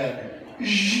into your head.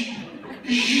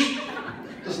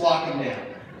 Just lock them down.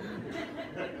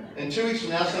 And 2 weeks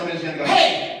from now, somebody's going to go,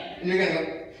 hey! And you're going to go.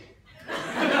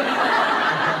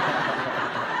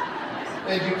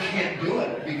 And you can't do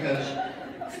it because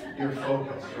you're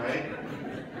focused, right?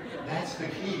 That's the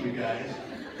key, you guys.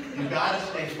 You've got to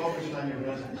stay focused on your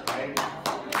business, right?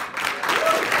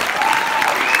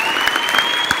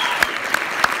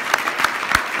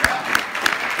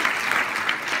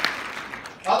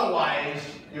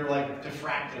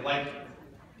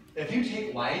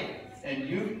 and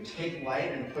you take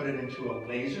light and put it into a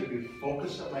laser, you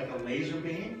focus it like a laser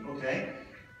beam, okay?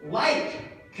 Light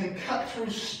can cut through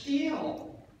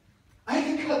steel. I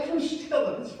can cut through steel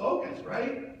if it's focused,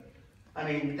 right? I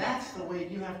mean, that's the way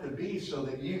you have to be so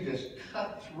that you just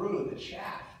cut through the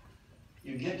chaff.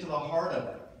 You get to the heart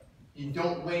of it. You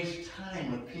don't waste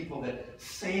time with people that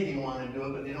say they want to do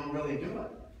it, but they don't really do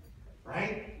it,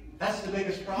 right? That's the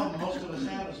biggest problem most of us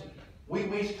have is we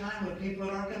waste time with people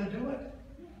that aren't going to do it.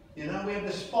 You know, we have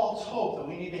this false hope that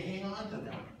we need to hang on to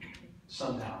them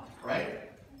somehow, right?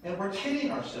 And we're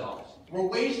kidding ourselves. We're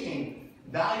wasting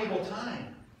valuable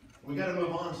time. We got to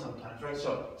move on sometimes, right?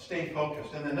 So stay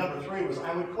focused. And then number 3 was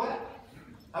I would quit.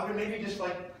 I would maybe just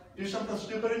like do something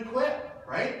stupid and quit,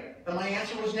 right? And my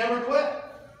answer was never quit.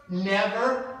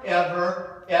 Never,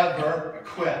 ever, ever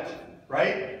quit,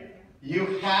 right?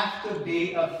 You have to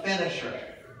be a finisher.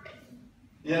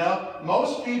 You know,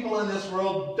 most people in this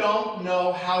world don't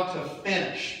know how to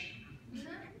finish.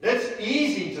 It's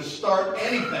easy to start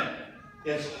anything.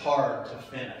 It's hard to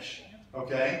finish,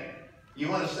 okay? You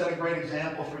want to set a great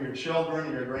example for your children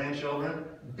and your grandchildren?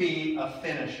 Be a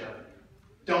finisher.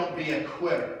 Don't be a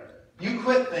quitter. You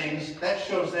quit things, that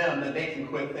shows them that they can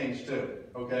quit things too,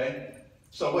 okay?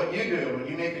 So what you do when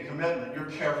you make a commitment,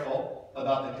 you're careful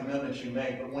about the commitments you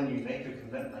make, but when you make a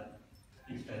commitment,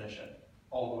 you finish it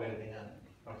all the way to the end,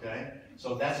 okay?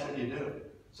 So that's what you do.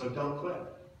 So don't quit.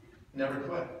 Never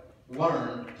quit.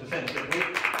 Learn to finish it.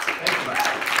 Thank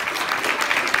you.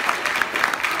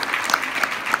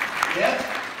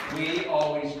 If we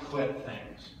always quit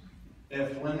things,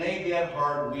 if when they get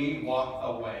hard, we walk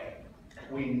away,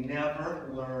 we never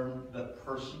learn the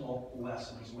personal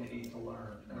lessons we need to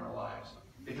learn in our lives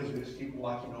because we just keep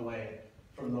walking away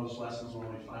from those lessons when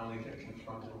we finally get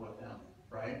confronted with them,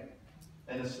 right?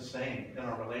 And it's the same in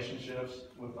our relationships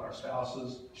with our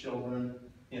spouses, children,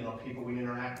 you know, people we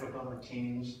interact with on our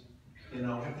teams. You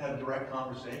know, we have to have direct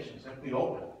conversations. We have to be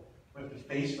open. We have to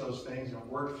face those things and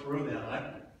work through them.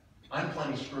 I'm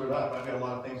plenty screwed up. I've got a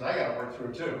lot of things I got to work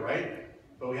through too, right?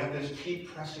 But we have to just keep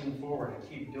pressing forward and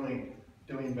keep doing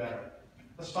better.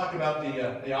 Let's talk about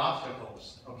the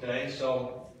obstacles, okay?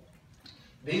 So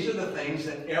these are the things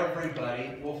that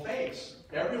everybody will face.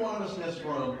 Every one of us in this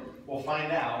room will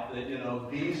find out that, you know,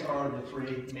 these are the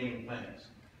 3 main things.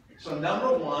 So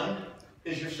number 1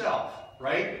 is yourself,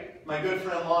 right? My good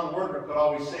friend Lon Wardrick would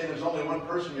always say there's only one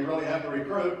person you really have to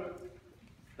recruit.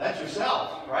 That's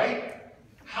yourself, right?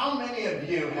 How many of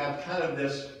you have kind of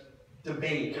this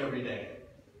debate every day?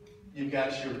 You've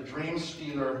got your dream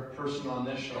stealer person on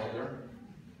this shoulder.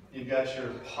 You've got your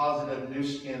positive new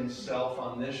skin self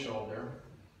on this shoulder.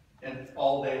 And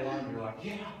all day long you're like,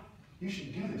 yeah, you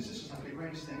should do this. This is like the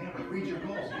greatest thing ever. Read your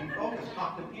goals. Be focused.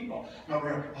 Talk to people. And over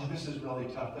here, oh, this is really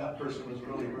tough. That person was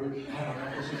really rude. I don't know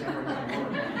if this is ever going to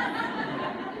work.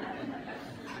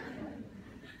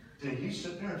 Did you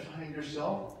sit there and find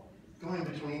yourself going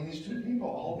between these 2 people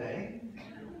all day?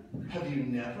 Have you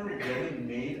never really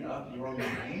made up your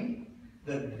mind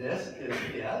that this is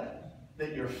it?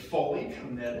 That you're fully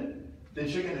committed? That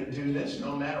you're going to do this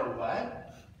no matter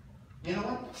what? You know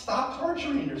what? Stop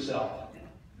torturing yourself.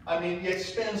 I mean, you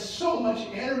spend so much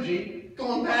energy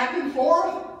going back and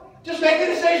forth. Just make a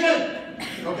decision,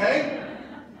 okay?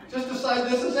 Just decide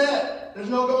this is it. There's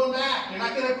no going back. You're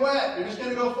not going to quit. You're just going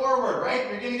to go forward, right?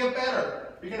 You're going to get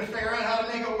better. You're going to figure out how to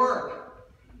make it work.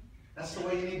 That's the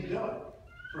way you need to do it,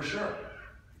 for sure.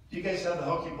 Do you guys have the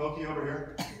hokey pokey over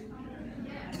here?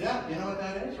 Yeah, you know what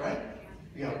that is, right?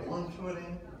 You got 1 foot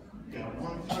in, you got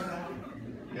 1 foot out,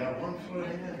 you got 1 foot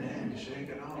in, and you shake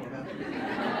it all around.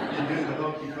 You do the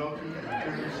hokey pokey, and you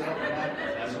turn yourself around.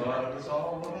 That's what it's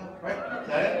all about, right? Is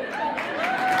that it? Yeah.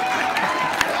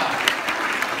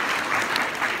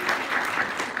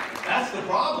 That's the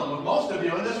problem with most of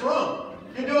you in this room.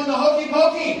 You're doing the hokey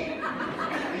pokey.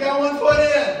 You got 1 foot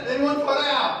in, then 1 foot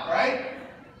out, right?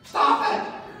 Stop it.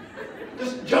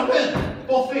 Just jump in,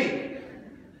 both feet.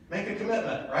 Make a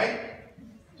commitment, right?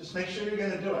 Just make sure you're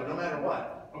going to do it, no matter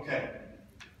what. Okay.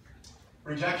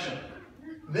 Rejection.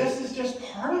 This is just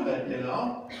part of it, you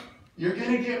know? You're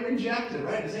going to get rejected,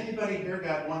 right? Has anybody here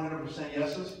got 100%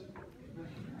 yeses?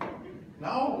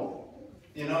 No.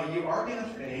 You know, you are going to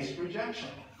face rejection.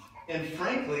 And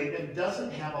frankly, it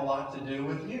doesn't have a lot to do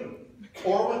with you,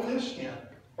 or with new skin,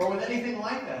 or with anything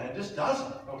like that. It just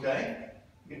doesn't, okay?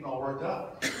 Getting all worked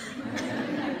up.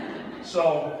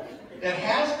 So, it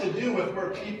has to do with where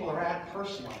people are at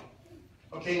personally.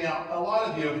 Okay, now, a lot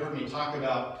of you have heard me talk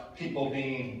about people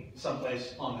being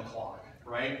someplace on the clock,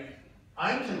 right?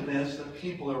 I'm convinced that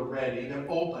people are ready, they're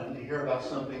open to hear about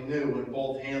something new when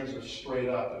both hands are straight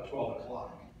up at 12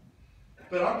 o'clock.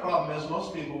 But our problem is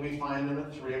most people, we find them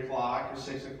at 3 o'clock or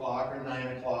 6 o'clock or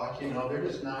 9 o'clock. You know,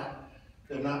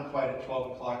 they're not quite at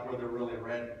 12 o'clock where they're really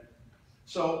ready.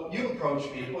 So you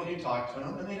approach people, you talk to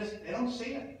them, and they don't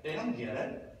see it. They don't get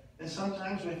it. And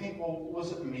sometimes we think, well,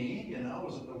 was it me? You know,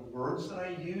 was it the words that I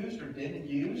used or didn't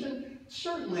use? And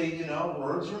certainly, you know,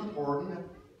 words are important.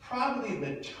 Probably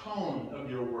the tone of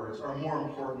your words are more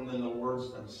important than the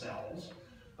words themselves.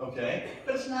 Okay?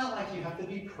 But it's not like you have to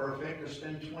be perfect or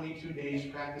spend 22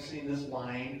 days practicing this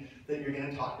line that you're going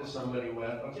to talk to somebody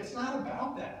with. Okay? It's not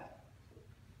about that.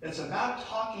 It's about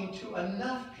talking to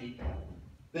enough people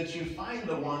that you find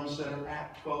the ones that are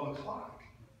at 12 o'clock,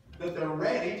 that they're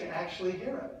ready to actually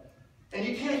hear it. And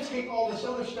you can't take all this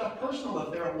other stuff personal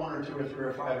if they're at 1 or 2 or 3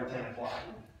 or 5 or 10 o'clock.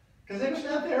 Because they're just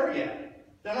not there yet.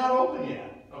 They're not open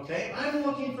yet. Okay? I'm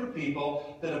looking for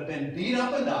people that have been beat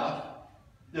up enough.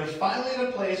 They're finally at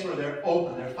a place where they're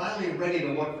open. They're finally ready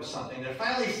to look for something. They're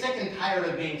finally sick and tired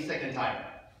of being sick and tired.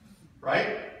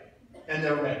 Right? And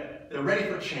they're ready. They're ready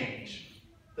for change.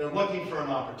 They're looking for an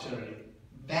opportunity.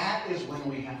 That is when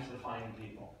we have to find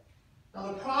people. Now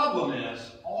the problem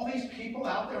is, all these people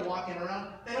out there walking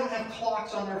around, they don't have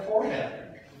clocks on their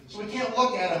forehead. So we can't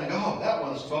look at them and go, oh, that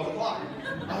one's 12 o'clock.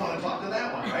 I want to talk to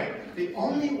that one, right? The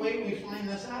only way we find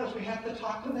this out is we have to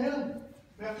talk to them.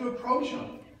 We have to approach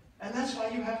them. And that's why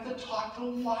you have to talk to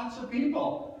lots of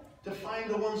people to find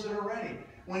the ones that are ready.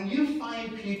 When you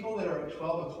find people that are at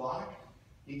 12 o'clock,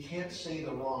 you can't say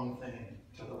the wrong thing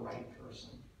to the right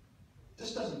person.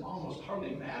 This doesn't almost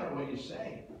hardly matter what you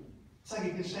say. It's like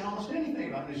you can say almost anything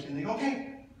about this and think,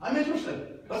 okay, I'm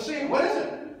interested. Let's see, what is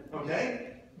it?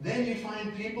 Okay? Then you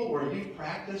find people where you've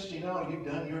practiced, you know, you've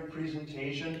done your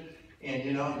presentation, and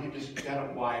you know, you just got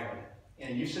it wired.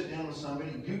 And you sit down with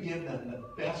somebody, you give them the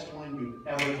best one you've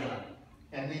ever done.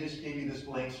 And they just give you this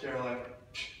blank stare like,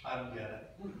 I don't get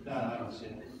it. No, I don't see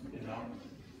it. You know?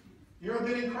 You're a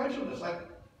bit incredulous. Like,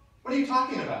 what are you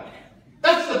talking about?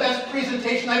 That's the best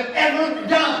presentation I've ever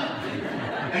done.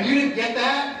 And you didn't get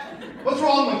that? What's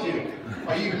wrong with you?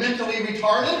 Are you mentally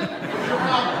retarded? What's your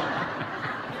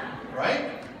problem?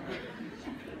 Right?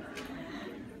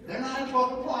 They're not at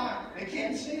 12 o'clock. They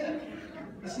can't see it.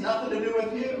 It's nothing to do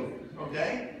with you.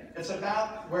 Okay? It's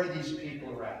about where these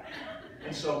people are at.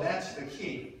 And so that's the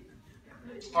key.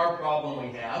 Our problem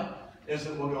we have is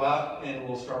that we'll go out and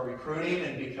we'll start recruiting,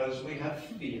 and because we have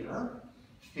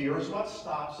fear is what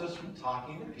stops us from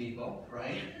talking to people,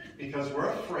 right? Because we're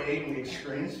afraid, we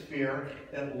experience fear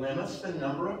that limits the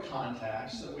number of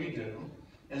contacts that we do.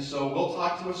 And so we'll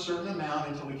talk to a certain amount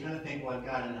until we kind of think, well, I've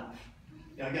got enough.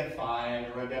 You know, I got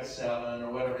 5, or I got 7,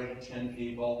 or whatever, I got 10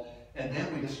 people. And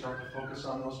then we just start to focus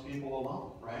on those people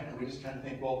alone, right? And we just kind of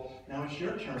think, well, now it's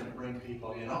your turn to bring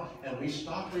people, you know? And we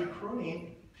stop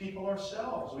recruiting people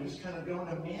ourselves. We just kind of go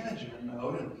into management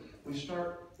mode, and we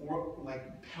start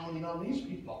like pounding on these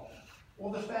people.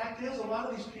 Well, the fact is, a lot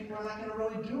of these people are not going to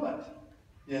really do it.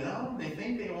 You know? They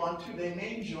think they want to, they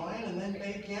may join, and then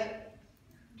they get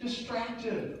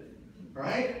distracted,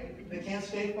 right? They can't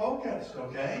stay focused,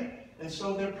 okay? And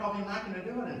so they're probably not going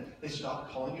to do it. And they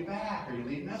stop calling you back, or you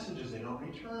leave messages, they don't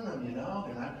return them, you know?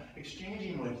 They're not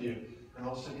exchanging with you. And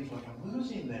all of a sudden you feel like, I'm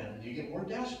losing them. You get more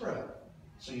desperate.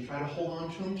 So you try to hold on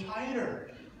to them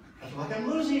tighter. I feel like I'm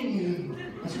losing you.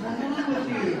 What's going on with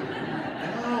you? I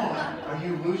know. Are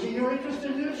you losing your interest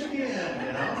in Nu Skin?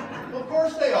 You know? Well, of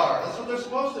course they are. That's what they're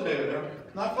supposed to do. They're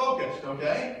not focused,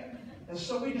 okay? And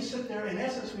so we just sit there, in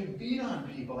essence, we beat on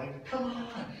people. Like, come on,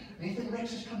 Nathan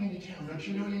Rex is coming to town. Don't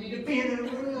you know you need to be in a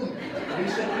room? We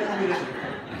sit there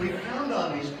and we pound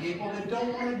on these people that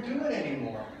don't want to do it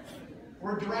anymore.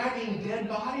 We're dragging dead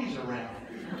bodies around.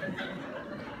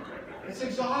 It's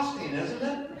exhausting, isn't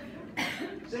it?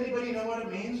 Does anybody know what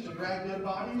it means to drag dead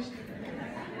bodies?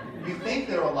 You think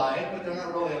they're alive, but they're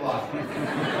not really alive.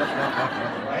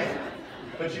 Right?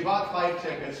 But you bought 5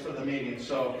 tickets for the meeting,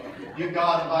 so you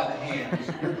got them by the hands.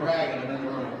 You're dragging them in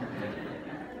the room.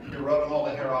 You're rubbing all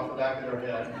the hair off the back of their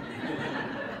head.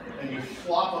 And you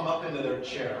flop them up into their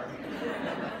chair.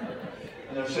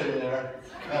 And they're sitting there,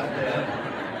 half dead.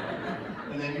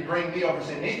 And then you bring me over and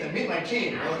say, Nathan, meet my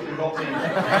team. I look at your whole team.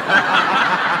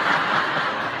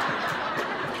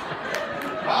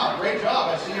 Wow, great job.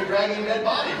 I see you're dragging dead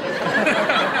bodies.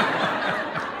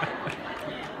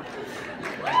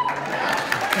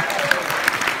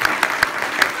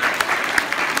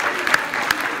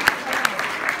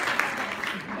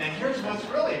 And here's what's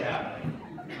really happening.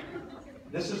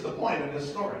 This is the point of this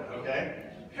story, okay?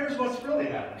 Here's what's really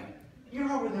happening. You're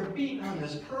over there beating on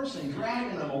this person,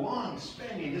 dragging them along,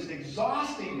 spending, just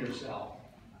exhausting yourself.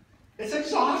 It's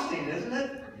exhausting, isn't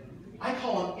it? I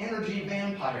call them energy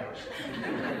vampires.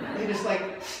 They just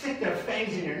like stick their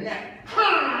fangs in your neck.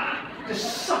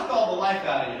 Just suck all the life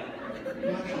out of you.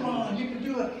 You're like, come on, you can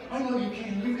do it. I know you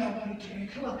can. You got what it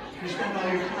takes. Come on. You spend all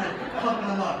your time pumping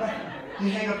them up, right?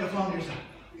 You hang up the phone, you're like,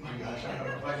 oh my gosh, I don't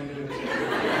know if I can do this.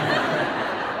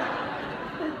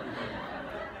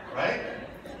 Right?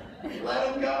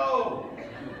 Let them go.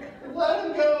 Let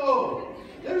them go.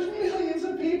 There's millions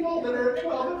of people that are at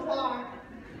 12 o'clock.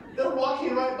 They're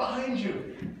walking right behind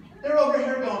you. They're over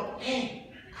here going,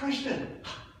 hey, Christian,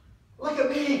 look at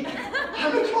me.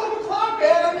 I'm at 12 o'clock,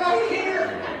 man. I'm right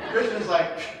here. Christian's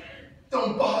like,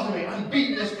 don't bother me. I'm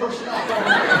beating this person up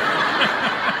over here.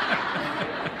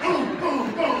 Boom,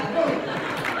 boom, boom, boom.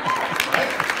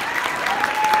 Right?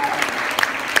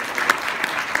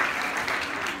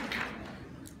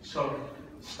 So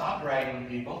stop dragging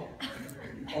people.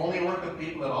 Only work with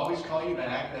people that always call you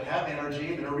back, that have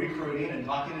energy, that are recruiting and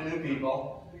talking to new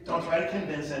people. Don't try to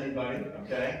convince anybody,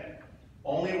 okay?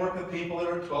 Only work with people that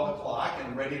are at 12 o'clock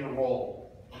and ready to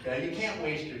roll, okay? You can't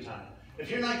waste your time. If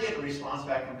you're not getting a response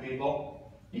back from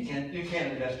people, you can't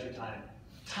invest your time.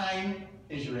 Time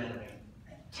is your enemy.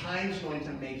 Time's going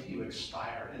to make you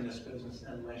expire in this business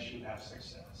unless you have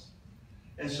success.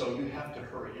 And so you have to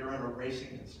hurry. You're in a race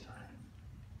against time.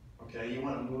 Okay, you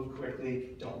want to move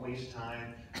quickly, don't waste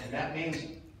time. And that means,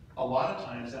 a lot of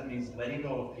times, that means letting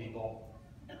go of people,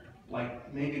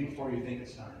 like maybe before you think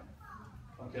it's time.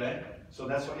 Okay, so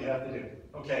that's what you have to do.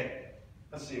 Okay,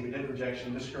 let's see, we did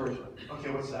rejection, discouragement. Okay,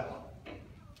 what's that one?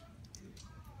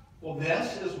 Well,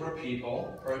 this is where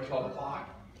people are at 12 o'clock,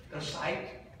 they're psyched,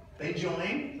 they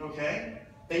join, okay?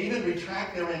 They even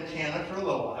retract their antenna for a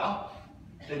little while.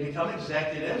 They become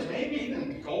executives, maybe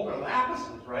even gold or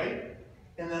lapises, right?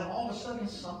 And then all of a sudden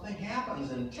something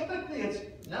happens, and typically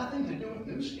it's nothing to do with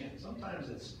Nu Skin. Sometimes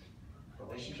it's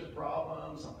relationship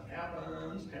problems, something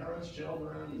happens, parents,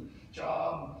 children,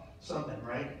 job, something,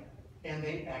 right? And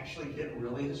they actually get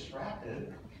really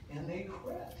distracted, and they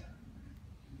quit.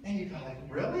 And you go like,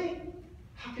 really?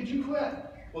 How could you quit?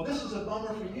 Well, this is a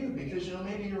bummer for you, because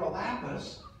maybe you're a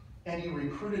lapis, and you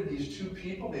recruited these 2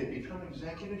 people, they've become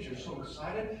executives, you're so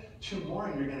excited, 2 more,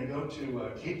 and you're going to go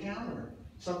to Cape Town or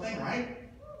something, right?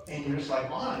 And you're just like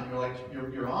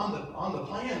you're on the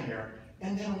plan here,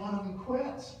 and then one of them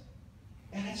quits,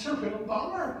 and it's a real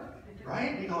bummer,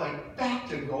 right? You go like, back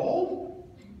to gold?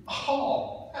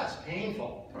 Oh, that's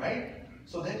painful, right?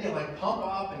 So then you like pump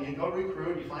up and you go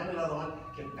recruit, you find another one,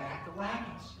 get back to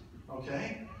lapis,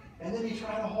 okay? And then you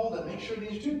try to hold it, make sure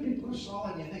these 2 people are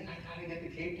solid, and you think, I gotta get to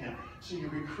Cape Town. So you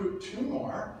recruit 2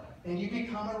 more, and you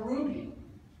become a ruby.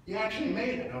 You actually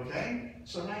made it, okay?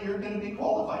 So now you're going to be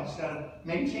qualified. You just got to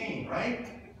maintain, right?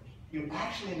 You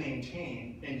actually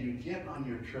maintain, and you get on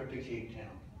your trip to Cape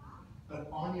Town. But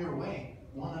on your way,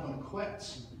 one of them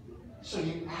quits. So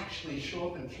you actually show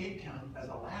up in Cape Town as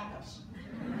a lapis.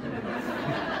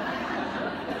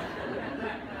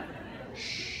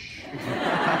 Shh.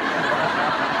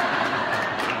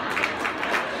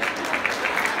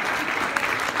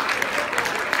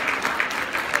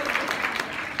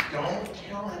 Don't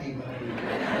tell anybody.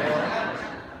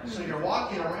 So you're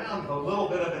walking around with a little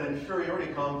bit of an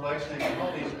inferiority complex, thinking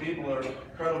all these people are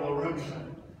incredible rubies.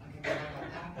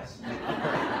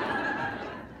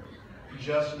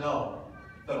 Just know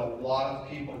that a lot of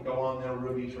people go on their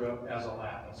ruby trip as a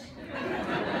lapis.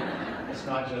 It's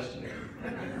not just you,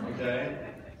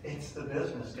 okay? It's the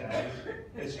business, guys.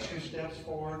 It's 2 steps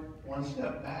forward, 1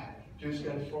 step back. 2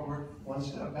 steps forward, 1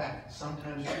 step back.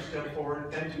 Sometimes 2 steps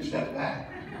forward, then 2 steps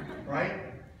back, right?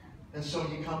 And so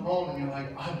you come home and you're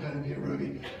like, I'm going to be a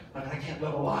ruby. I can't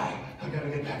live a lie. I've got to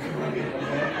get back to ruby,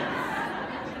 okay?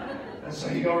 And so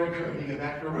you go recruit, you get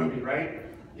back to ruby, right?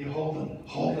 You hold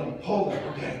them,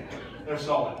 okay? They're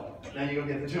solid. Then you go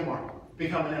get the 2 more.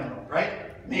 Become an emerald,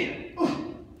 right? Meet it.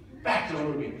 Back to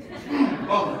ruby.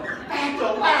 Back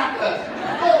to lapis.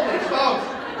 Holy smokes.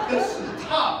 This is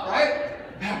tough, right?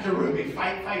 Back to ruby.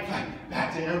 Fight.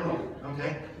 Back to emerald,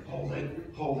 okay? Hold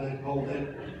it.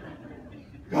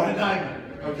 Go to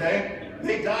diamond, okay?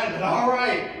 Big diamond, all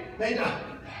right. Big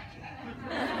diamond.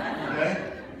 Okay?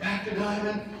 Back to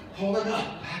diamond. Hold it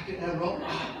up. Back to emerald.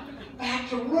 Back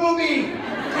to ruby.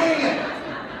 Dang it.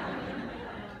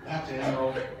 Back to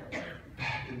emerald.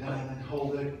 Back to diamond.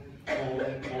 Hold it.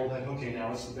 Okay,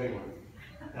 now it's the big one.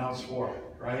 Now it's 4,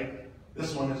 right?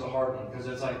 This one is a hard one because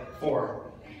it's like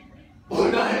 4.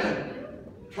 Blue diamond.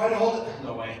 Try to hold it.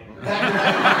 No way. Back to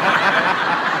diamond.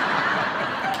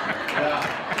 Yeah.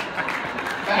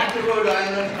 Back to blue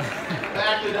diamond.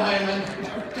 Back to diamond.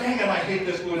 Dang it, I hate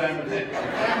this blue diamond thing.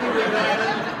 Back to blue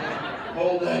diamond.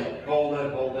 Hold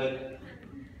it.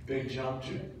 Big jump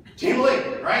Team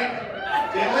Elite, right?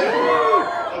 Team Elite.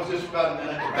 That was just about a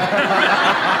minute.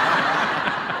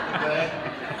 Okay.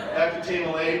 Back to Team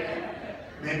Elite.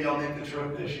 Maybe I'll make the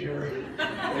trip this year.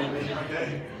 Maybe,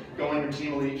 okay. Go on your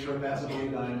Team Elite trip as a Blue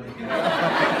Diamond. Yeah.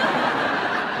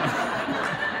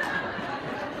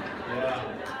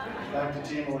 Back to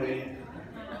Team Elite.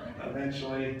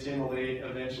 Eventually, Team Elite.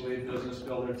 Eventually, Business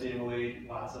Builder Team Elite.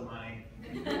 Lots of money.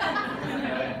 Okay.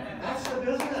 That's the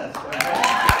business.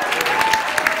 Okay?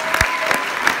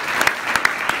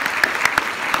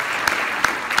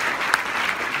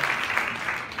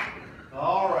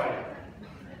 All right.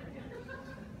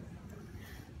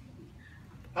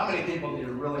 How many people do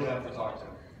you really have to talk to?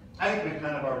 I think we've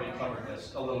kind of already covered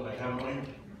this a little bit, haven't we?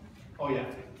 Oh yeah,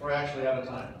 we're actually out of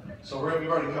time. So we've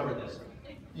already covered this.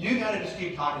 You got to just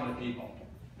keep talking to people.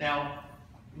 Now,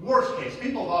 worst case,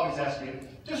 people have always asked me,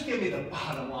 just give me the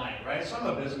bottom line, right? So I'm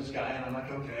a business guy, and I'm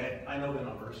like, okay, I know the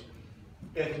numbers.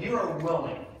 If you are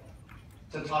willing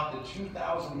to talk to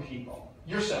 2,000 people,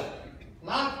 yourself,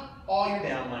 not all your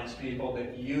downlines people,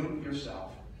 but you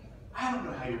yourself, I don't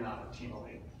know how you're not a Team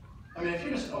Elite. I mean, if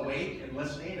you're just awake and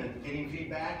listening and getting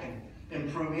feedback and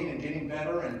improving and getting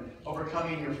better and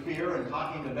overcoming your fear and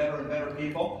talking to better and better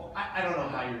people, I don't know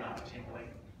how you're not a Team Elite.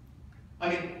 I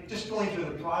mean, just going through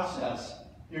the process,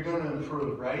 you're going to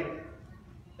improve, right?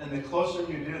 And the closer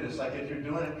you do this, like if you're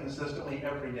doing it consistently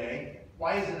every day,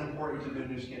 why is it important to do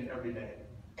Nu Skin every day?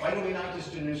 Why do we not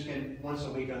just do Nu Skin once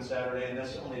a week on Saturday and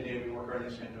that's the only day we work our Nu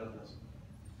Skin business?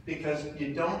 Because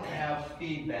you don't have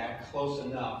feedback close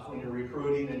enough when you're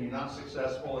recruiting and you're not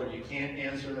successful, or you can't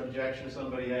answer an objection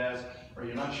somebody has, or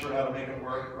you're not sure how to make it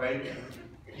work, right?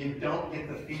 You don't get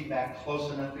the feedback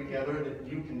close enough together that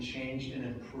you can change and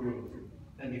improve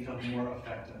and become more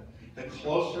effective. The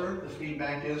closer the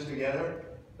feedback is together,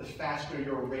 the faster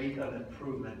your rate of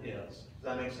improvement is. Does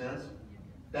that make sense?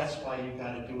 That's why you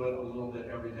got to do it a little bit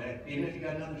every day. Even if you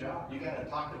got another job, you got to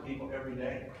talk to people every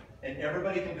day. And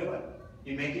everybody can do it.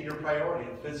 You make it your priority.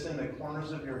 It fits in the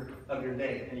corners of your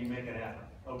day, and you make it happen.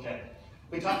 Okay.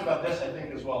 We talked about this, I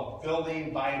think, as well.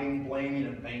 Building, biting, blaming,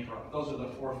 and bankrupt. Those are the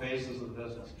 4 phases of the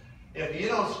business. If you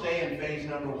don't stay in phase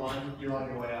number 1, you're on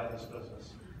your way out of this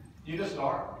business. You just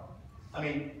are. I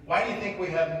mean, why do you think we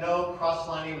have no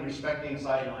cross-lining, respecting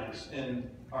sidelines in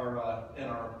our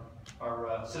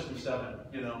System 7,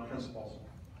 principles?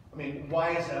 I mean,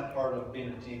 why is that part of being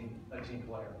a team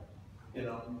player?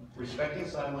 Respecting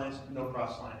sidelines, no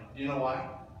cross-lining. Do you know why?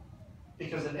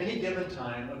 Because at any given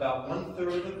time, about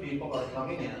 1/3 of the people are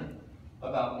coming in,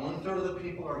 about 1/3 of the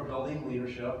people are building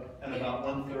leadership, and about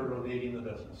 1/3 are leading the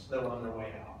business. They're on their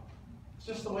way out. It's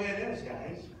just the way it is,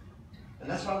 guys. And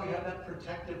that's why we have that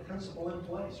protective principle in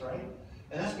place, right?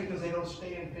 And that's because they don't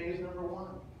stay in phase number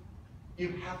 1.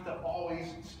 You have to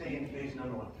always stay in phase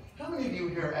number 1. How many of you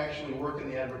here actually work in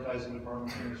the advertising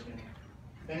department?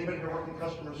 Anybody here work in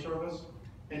customer service?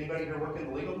 Anybody here work in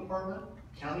the legal department,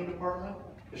 accounting department,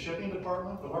 the shipping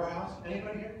department, the warehouse?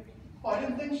 Anybody here? Oh, I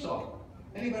didn't think so.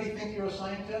 Anybody think you're a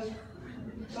scientist?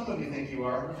 Some of you think you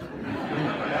are.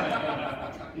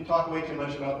 Yeah? You talk way too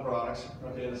much about the products,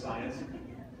 okay, the science.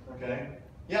 Okay?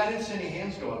 Yeah, I didn't see any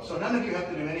hands go up. So none of you have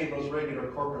to do any of those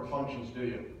regular corporate functions, do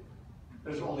you?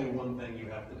 There's only one thing you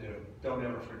have to do. Don't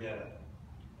ever forget it.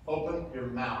 Open your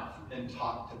mouth and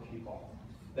talk to people.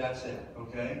 That's it,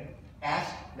 okay?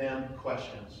 Ask them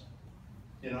questions.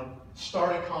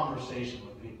 Start a conversation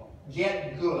with people.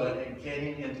 Get good at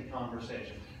getting into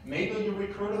conversation. Maybe you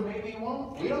recruit them, maybe you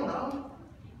won't. We don't know.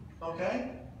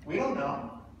 Okay? We don't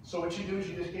know. So what you do is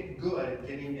you just get good at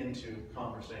getting into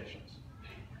conversations.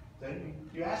 Then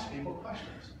you ask people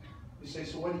questions. You say,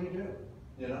 so what do you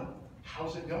do?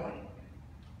 How's it going?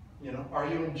 Are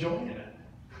you enjoying it?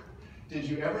 Did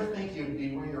you ever think you'd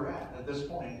be where you're at this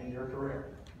point in your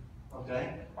career?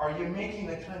 Okay? Are you making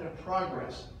the kind of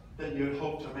progress that you'd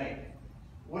hope to make?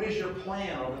 What is your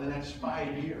plan over the next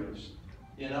 5 years?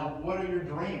 What are your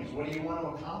dreams? What do you want to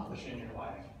accomplish in your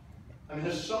life? I mean,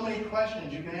 there's so many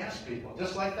questions you can ask people,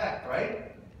 just like that,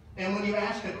 right? And when you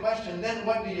ask a question, then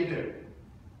what do?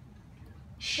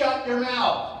 Shut your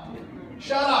mouth.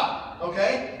 Shut up,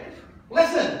 okay?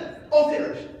 Listen, both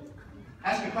ears.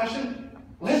 Ask a question,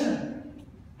 listen.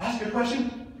 Ask a question,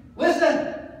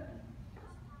 listen.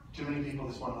 Too many people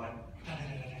just want to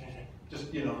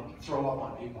just, throw up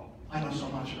on people. I know so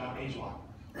much about ageLOC.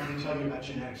 Let me tell you about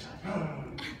genetics.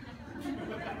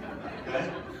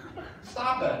 Okay?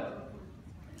 Stop it.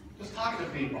 Just talk to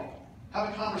people. Have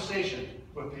a conversation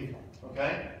with people,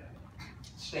 okay?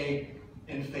 Stay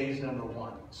in phase number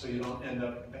 1 so you don't end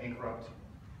up bankrupt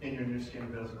in your Nu Skin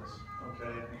business,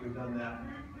 okay? We've done that.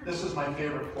 This is my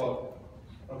favorite quote,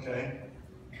 okay?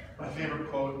 My favorite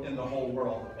quote in the whole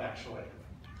world, actually.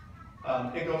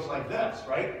 It goes like this,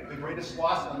 right? The greatest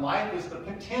loss in life is the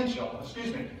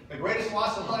the greatest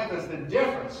loss in life is the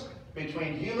difference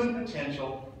between human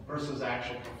potential versus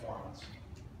actual performance.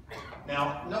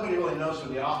 Now, nobody really knows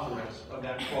who the author is of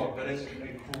that quote, but it's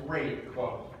a great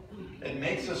quote. It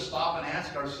makes us stop and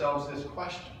ask ourselves this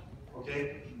question,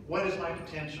 okay? What is my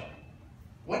potential?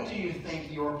 What do you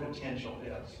think your potential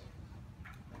is?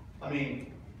 I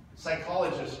mean,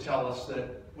 psychologists tell us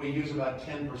that we use about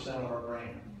 10% of our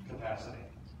brain capacity.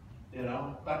 You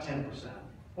know, about 10%.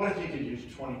 What if you could use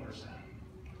 20%?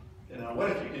 You know,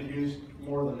 what if you could use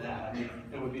more than that? I mean,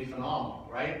 it would be phenomenal,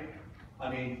 right?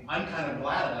 I mean, I'm kind of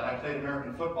glad of that. I played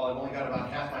American football. I've only got about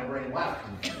half my brain left.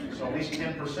 So at least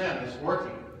 10% is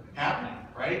working, happening,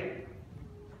 right?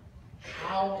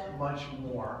 How much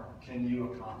more can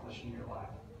you accomplish in your life?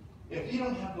 If you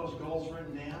don't have those goals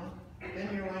written down, then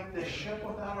you're like this ship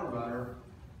without a rudder.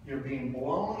 You're being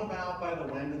blown about by the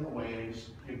wind and the waves.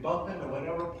 You bump into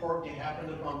whatever port you happen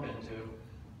to bump into.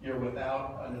 You're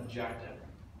without an objective,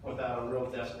 without a real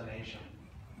destination.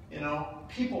 You know,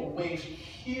 people waste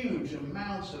huge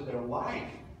amounts of their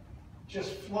life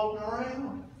just floating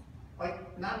around,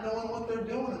 like not knowing what they're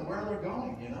doing and where they're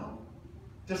going, you know.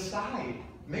 Decide,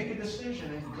 make a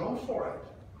decision and go for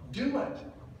it. Do it.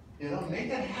 You know, make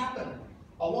it happen.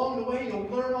 Along the way, you'll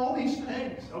learn all these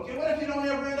things. Okay, what if you don't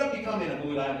ever end up becoming a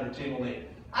Blue Diamond or Team Elite?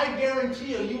 I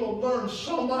guarantee you, you will learn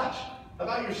so much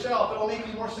about yourself. It will make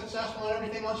you more successful in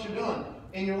everything else you're doing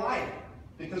in your life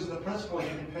because of the principles you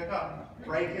can pick up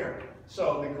right here.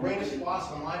 So the greatest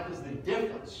loss in life is the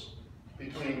difference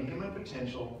between human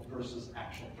potential versus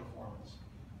actual performance.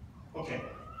 Okay,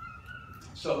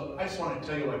 so I just want to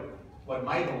tell you what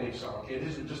my beliefs are. Okay,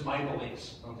 these are just my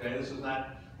beliefs. Okay, this is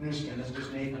not Nu Skin, this is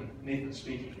just Nathan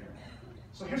speaking here.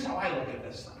 So here's how I look at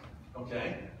this thing.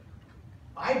 Okay,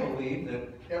 I believe that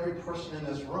every person in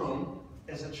this room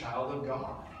is a child of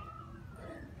God.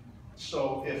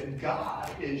 So if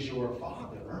God is your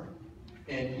father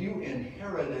and you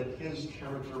inherited his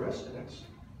characteristics,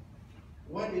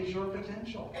 what is your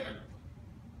potential?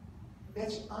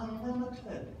 It's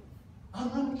unlimited.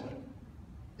 Unlimited.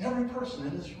 Every person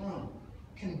in this room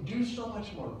can do so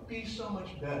much more, be so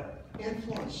much better,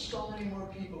 influence so many more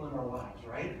people in our lives,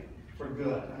 right? For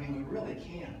good. I mean, we really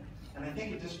can. And I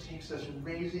think it just takes us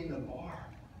raising the bar,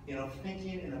 you know,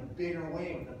 thinking in a bigger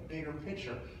way with a bigger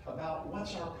picture about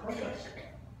what's our purpose.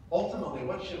 Ultimately,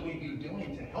 what should we be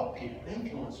doing to help people,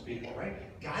 influence people,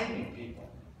 right? Guiding people.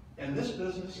 And this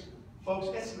business, folks,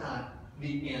 it's not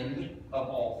the end of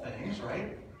all things,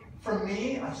 right? For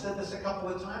me, I've said this a couple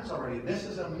of times already, this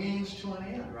is a means to an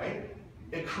end, right?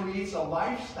 It creates a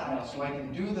lifestyle so I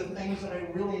can do the things that I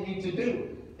really need to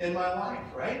do in my life,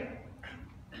 right?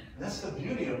 And that's the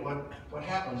beauty of what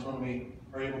happens when we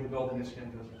are able to build a Nu Skin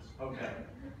business. Okay.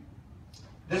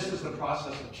 This is the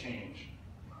process of change,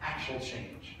 actual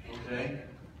change, okay?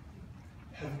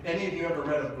 Have any of you ever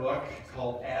read a book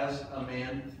called As a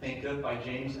Man Thinketh by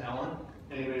James Allen?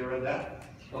 Anybody read that?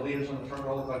 The leaders on the front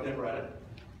row look like they've read it.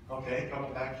 Okay, a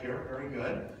couple back here, very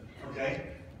good. Okay.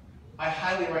 I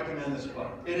highly recommend this book.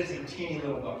 It is a teeny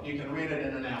little book. You can read it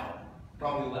in an hour,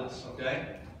 probably less,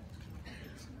 okay?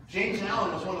 James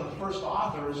Allen was one of the first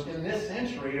authors in this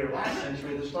century, or last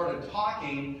century, that started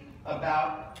talking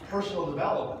about personal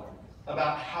development,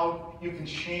 about how you can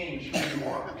change who you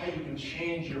are, how you can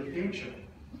change your future.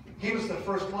 He was the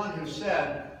first one who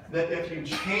said that if you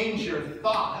change your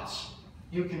thoughts,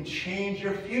 you can change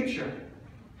your future.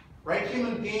 Right?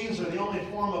 Human beings are the only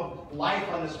form of life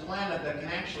on this planet that can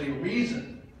actually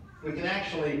reason. We can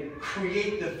actually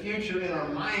create the future in our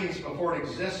minds before it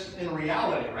exists in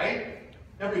reality, right?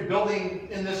 Every building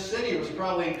in this city was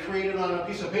probably created on a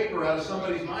piece of paper out of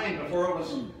somebody's mind before it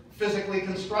was physically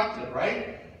constructed,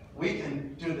 right? We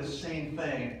can do the same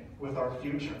thing with our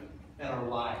future and our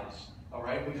lives, all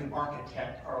right? We can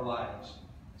architect our lives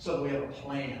so that we have a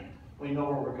plan. We know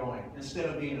where we're going. Instead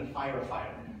of being a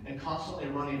firefighter and constantly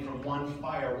running from one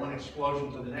fire, one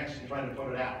explosion to the next and trying to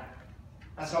put it out.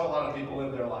 That's how a lot of people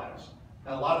live their lives.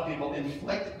 And a lot of people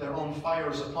inflict their own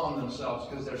fires upon themselves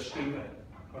because they're stupid.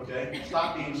 Okay?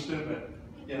 Stop being stupid.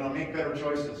 You know, make better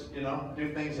choices. You know,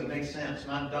 do things that make sense,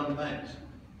 not dumb things.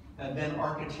 And then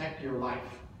architect your life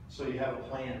so you have a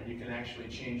plan and you can actually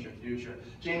change your future.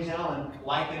 James Allen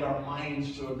likened our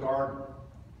minds to a garden.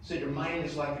 He said, your mind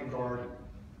is like a garden.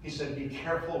 He said, be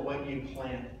careful what you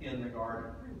plant in the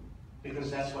garden, because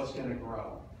that's what's going to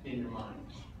grow in your mind,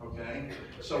 okay?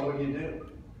 So what do you do?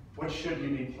 What should you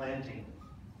be planting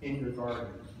in your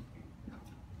garden?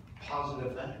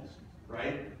 Positive things,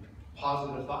 right?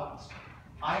 Positive thoughts.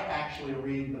 I actually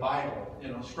read the Bible,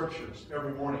 scriptures,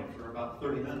 every morning for about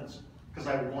 30 minutes because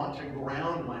I want to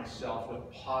ground myself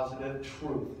with positive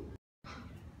truth.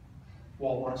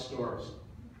 Walmart stores.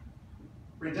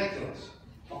 Ridiculous.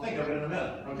 I'll think of it in a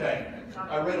minute. Okay.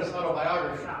 I read his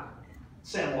autobiography.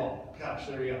 Sam Walton. Gosh,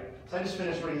 there you go. So I just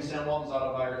finished reading Sam Walton's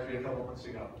autobiography a couple months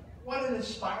ago. What an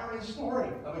inspiring story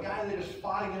of a guy that just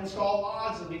fought against all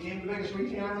odds and became the biggest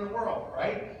retailer in the world,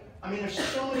 right? I mean, there's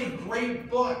so many great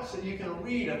books that you can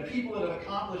read of people that have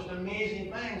accomplished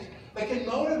amazing things that can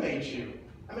motivate you.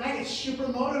 I mean, I get super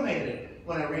motivated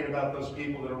when I read about those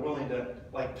people that are willing to,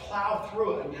 plow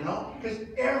through it, Because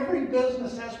every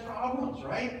business has problems,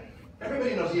 right?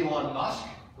 Everybody knows Elon Musk,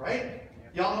 right?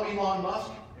 Y'all know Elon Musk?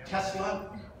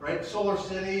 Tesla, right? Solar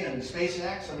City and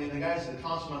SpaceX. I mean, the guy's a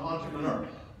consummate entrepreneur.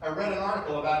 I read an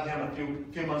article about him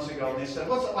a few months ago, and they said,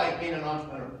 what's it like being an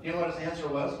entrepreneur? You know what his answer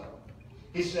was?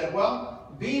 He said,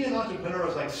 well, being an entrepreneur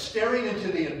is like staring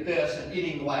into the abyss and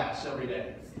eating glass every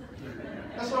day.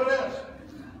 That's what it is.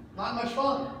 Not much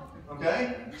fun,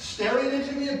 okay? Staring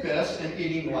into the abyss and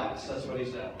eating glass. That's what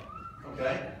he said,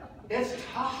 okay? It's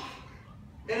tough.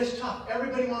 It is tough.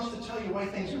 Everybody wants to tell you why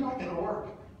things are not going to work,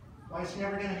 why it's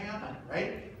never going to happen,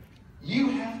 right? You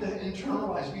have to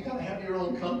internalize. You've got to have your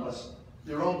own compass,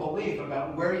 your own belief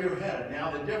about where you're headed. Now,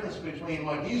 the difference between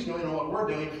what he's doing and what we're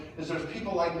doing is there's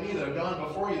people like me that have gone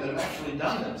before you that have actually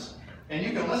done this. And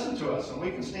you can listen to us, and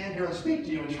we can stand here and speak to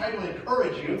you and try to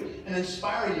encourage you and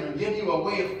inspire you and give you a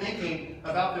way of thinking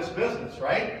about this business,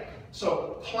 right?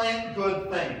 So, plant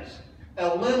good things.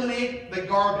 Eliminate the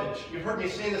garbage. You've heard me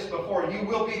say this before. You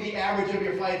will be the average of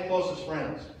your 5 closest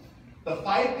friends. The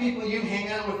 5 people you hang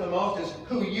out with the most is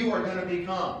who you are going to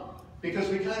become. Because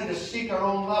we kind of just seek our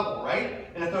own level, right?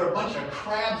 And if there are a bunch of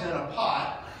crabs in a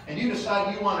pot, and you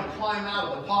decide you want to climb out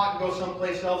of the pot and go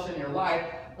someplace else in your life,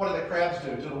 what do the crabs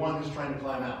do to the one who's trying to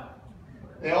climb out?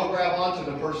 They all grab onto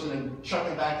the person and chuck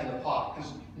them back in the pot.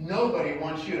 Because nobody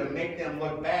wants you to make them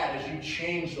look bad as you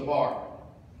change the bar.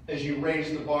 As you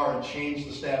raise the bar and change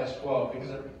the status quo. Because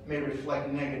it may reflect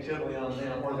negatively on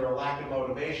them or their lack of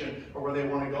motivation or where they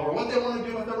want to go or what they want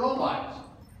to do with their own lives.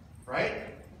 Right?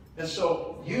 And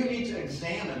so you need to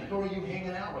examine who are you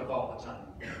hanging out with all the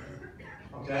time.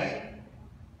 Okay?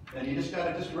 And you just got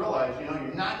to realize,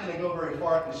 you're not going to go very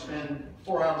far if you spend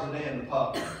 4 hours a day in the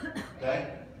pub.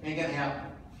 Okay? Ain't going to happen.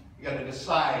 You got to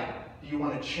decide, do you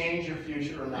want to change your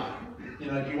future or not? Do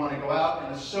you want to go out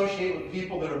and associate with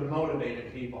people that are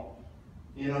motivated people?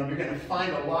 You're going to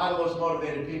find a lot of those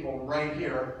motivated people right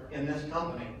here in this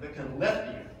company that can lift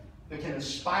you, that can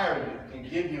inspire you, can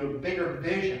give you a bigger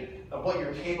vision of what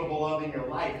you're capable of in your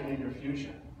life and in your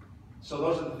future. So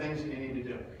those are the things that you need to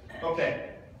do.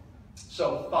 Okay,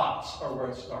 so thoughts are where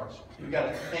it starts. You've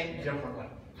got to think differently.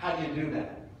 How do you do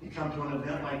that? You come to an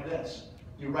event like this.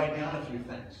 You write down a few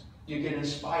things. You get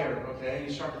inspired, okay?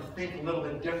 You start to think a little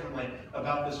bit differently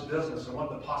about this business and what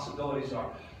the possibilities are.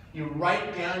 You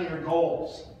write down your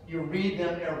goals. You read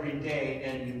them every day,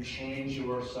 and you change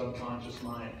your subconscious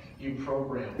mind. You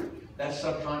program it. That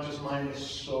subconscious mind is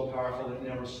so powerful it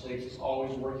never sleeps. It's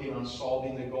always working on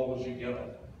solving the goals you give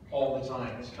it. All the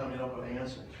time. It's coming up with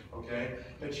answers, okay?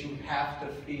 But you have to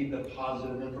feed the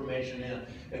positive information in.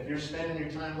 If you're spending your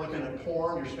time looking at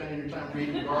porn, you're spending your time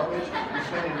reading garbage, you're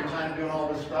spending your time doing all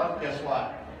this stuff, guess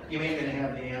what? You ain't going to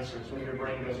have the answers when your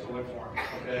brain goes to look for them,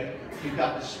 okay? You've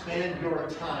got to spend your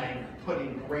time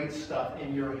putting great stuff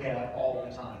in your head all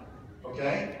the time,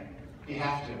 okay? You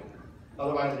have to.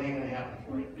 Otherwise, it ain't going to happen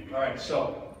for you. All right,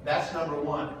 so that's number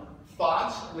 1.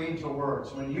 Thoughts lead to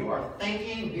words. When you are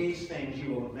thinking these things,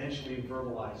 you will eventually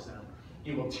verbalize them.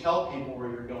 You will tell people where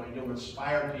you're going. You'll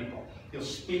inspire people. You'll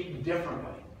speak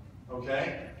differently,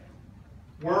 okay?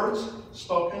 Words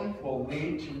spoken will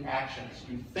lead to actions.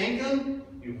 You think them,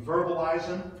 you verbalize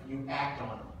them, you act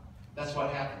on them. That's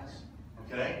what happens,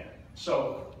 okay?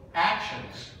 So,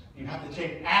 actions. You have to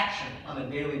take action on a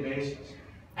daily basis.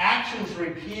 Actions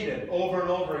repeated over and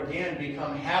over again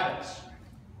become habits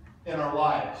in our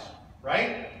lives,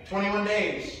 right? 21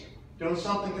 days. Doing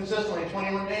something consistently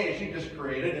 21 days, you just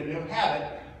created a new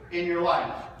habit in your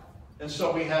life. And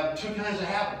so we have 2 kinds of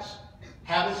habits.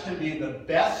 Habits can be the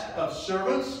best of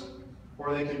servants,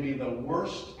 or they can be the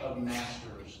worst of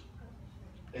masters.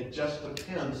 It just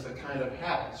depends the kind of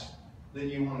habits that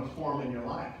you want to form in your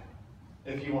life.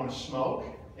 If you want to smoke,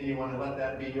 and you want to let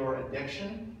that be your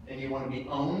addiction, and you want to be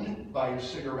owned by your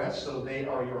cigarettes so they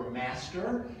are your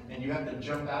master, and you have to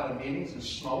jump out of meetings and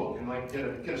smoke, and like get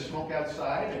a smoke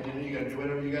outside, and you got to do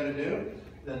whatever you got to do,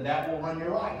 then that will run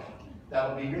your life. That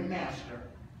will be your master,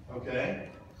 okay?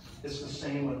 It's the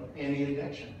same with any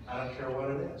addiction. I don't care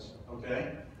what it is,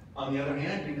 okay? On the other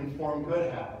hand, you can form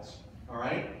good habits, All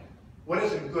right? What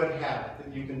is a good habit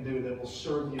that you can do that will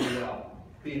serve you well?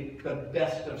 Be the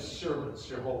best of servants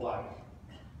your whole life.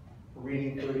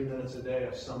 Reading 30 minutes a day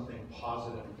of something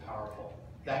positive and powerful.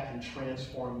 That can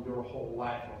transform your whole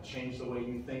life. It'll change the way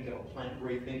you think. It'll plant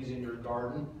great things in your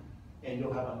garden, and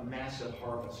you'll have a massive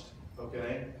harvest.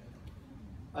 Okay?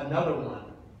 Another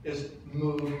one is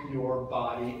move your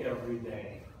body every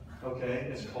day. Okay?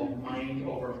 It's called mind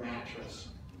over mattress.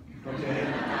 Okay?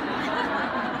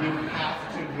 You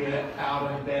have to get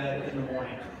out of bed in the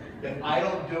morning. If I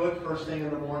don't do it first thing in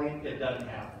the morning, it doesn't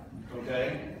happen.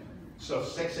 Okay? So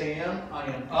 6 a.m., I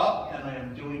am up and I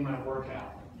am doing my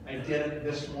workout. I did it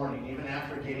this morning, even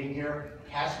after getting here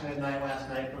past midnight last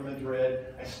night from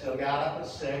Madrid. I still got up at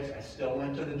 6. I still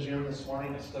went to the gym this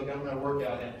morning. I still got my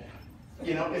workout in.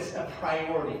 You know, it's a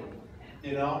priority.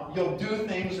 You know, you'll do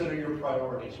things that are your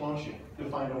priorities, won't you?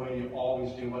 You'll find a way to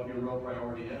always do what your real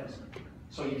priority is.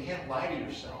 So you can't lie to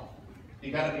yourself.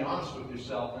 You got to be honest with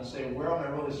yourself and say, where am I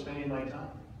really spending my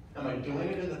time? Am I doing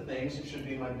it in the things that should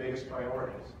be my biggest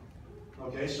priorities?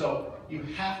 Okay, so you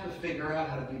have to figure out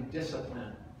how to be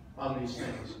disciplined on these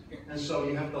things. And so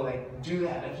you have to do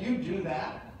that. If you do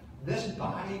that, this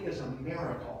body is a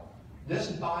miracle. This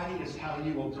body is how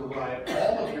you will derive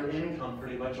all of your income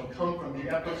pretty much. Will come from the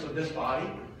efforts of this body,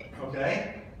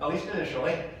 okay? At least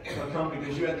initially. It'll come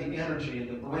because you have the energy and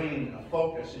the brain and the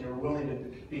focus and you're willing to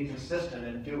be consistent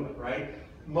and do it, right?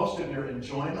 Most of your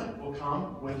enjoyment will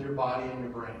come with your body and your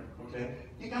brain, okay?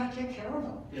 You got to take care of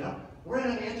them, you know? We're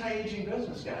in an anti-aging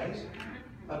business, guys.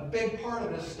 A big part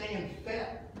of it is staying fit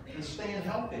and staying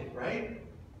healthy, right?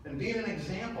 And being an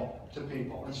example to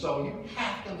people. And so you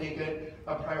have to make it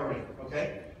a priority,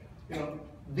 okay? You know,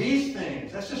 these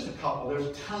things, that's just a couple.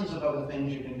 There's tons of other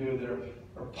things you can do that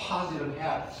are positive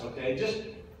habits,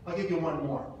 okay? I'll give you one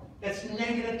more. It's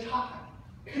negative talk.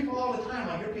 People all the time,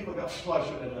 I hear people go, oh, I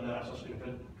shouldn't have done that, I'm so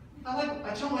stupid.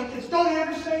 I tell my kids, don't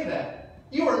ever say that.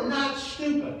 You are not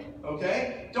stupid,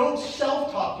 okay? Don't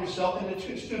self-talk yourself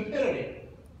into stupidity,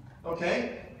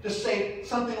 okay? Just say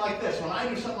something like this. When I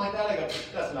do something like that, I go,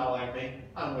 that's not like me.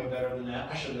 I'm way better than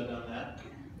that. I shouldn't have done that.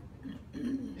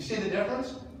 You see the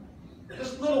difference?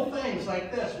 Just little things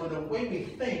like this, where the way we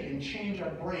think can change our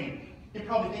brain. You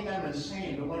probably think I'm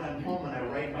insane, but when I'm home and I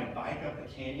ride my bike up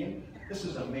the canyon, this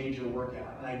is a major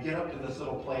workout. And I get up to this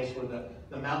little place where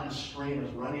the mountain stream is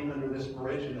running under this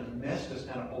bridge, and the mist is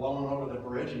kind of blowing over the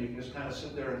bridge, and you can just kind of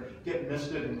sit there and get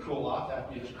misted and cool off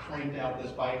after you just cranked out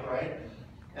this bike ride.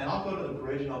 And I'll go to the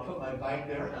bridge and I'll put my bike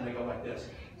there and I go like this.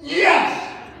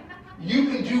 Yes! You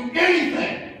can do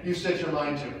anything you set your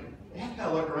mind to. You have to kind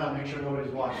of look around, make sure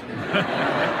nobody's watching.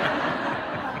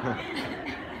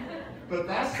 But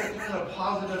that's the kind of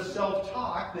positive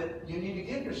self-talk that you need to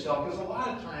give yourself, because a lot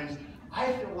of times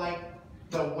I feel like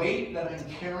the weight that I'm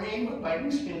carrying with my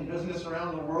new skin business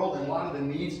around the world and a lot of the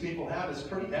needs people have is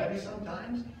pretty heavy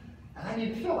sometimes. And I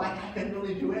need to feel like I can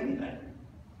really do anything.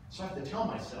 So I have to tell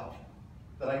myself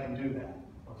that I can do that,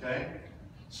 okay?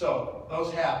 So,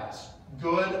 those habits,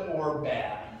 good or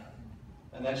bad,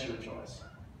 and that's your choice,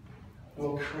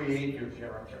 will create your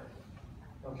character,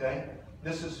 okay?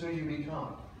 This is who you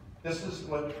become. This is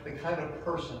what the kind of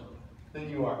person that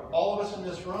you are. All of us in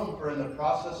this room are in the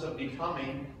process of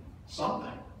becoming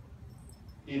something,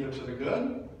 either to the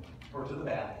good or to the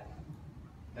bad,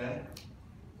 okay?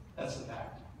 That's the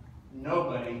fact.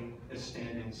 Nobody is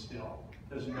standing still.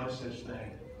 There's no such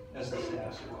thing as the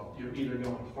status quo. You're either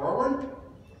going forward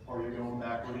or you're going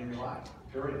backward in your life,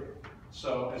 period.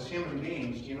 So as human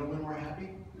beings, do you know when we're happy?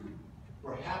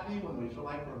 We're happy when we feel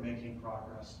like we're making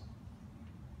progress.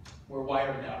 We're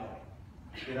wired that way.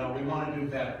 You know, we want to do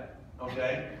better,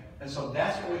 okay? And so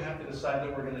that's what we have to decide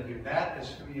that we're going to do. That is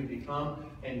who you become,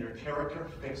 and your character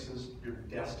fixes your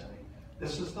destiny.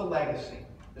 This is the legacy.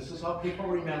 This is how people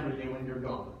remember you when you're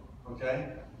gone,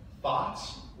 okay?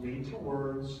 Thoughts lead to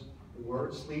words.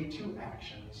 Words lead to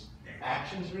actions.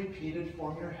 Actions repeated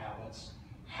form your habits.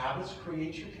 Habits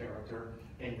create your character,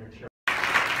 and your character.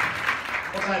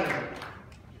 What time is it?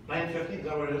 9:50? Is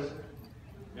that what it is?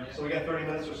 Yep. So we got 30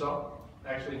 minutes or so?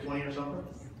 Actually 20 or something?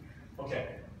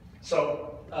 Okay.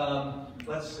 So,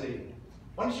 let's see.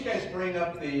 Why don't you guys bring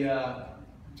up the,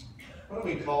 what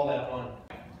do we call that one?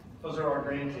 Those are our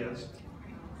grandkids.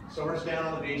 So we're just down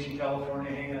on the beach in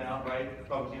California hanging out, right?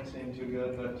 Probably can't see them too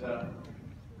good, but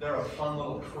they're a fun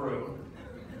little crew.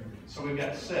 So we've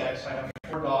got 6. I have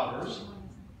 4 daughters,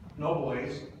 no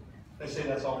boys. They say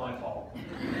that's all my fault.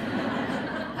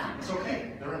 It's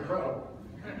okay, they're incredible.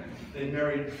 They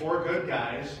married 4 good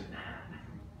guys.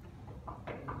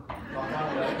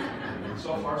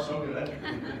 So far, so good.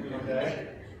 Okay?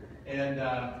 And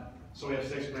So we have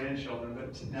 6 grandchildren,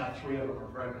 but now 3 of them are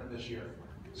pregnant this year.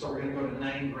 So we're going to go to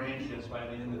 9 grandkids by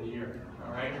the end of the year,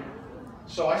 all right?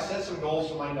 So I set some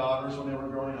goals for my daughters when they were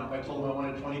growing up. I told them I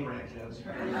wanted 20 grandkids.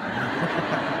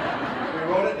 We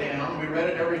wrote it down. We read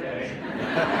it every day.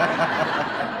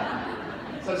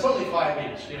 So it's only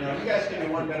 5 each. You know, you guys can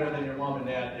do one better than your mom and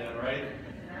dad did, right?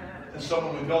 And so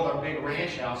when we built our big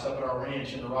ranch house up at our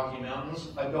ranch in the Rocky Mountains,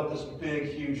 I built this big,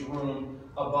 huge room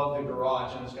above the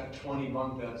garage, and it's got 20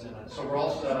 bunk beds in it. So we're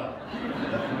all set up.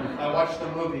 I watched the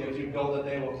movie, If You Build It,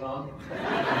 They Will Come. So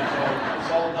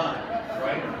it's all done,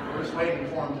 right? We're just waiting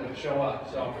for them to show up.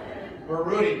 So we're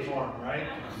rooting for them, right?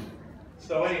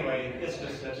 So anyway, it's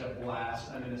just such a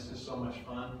blast. I mean, it's just so much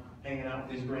fun hanging out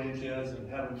with these grandkids and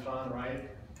having fun, right?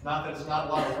 Not that it's not a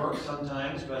lot of work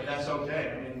sometimes, but that's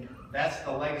okay. I mean, that's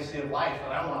the legacy of life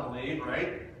that I want to leave,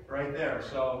 right? Right there.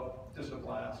 So just a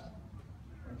blast.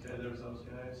 Okay, there's those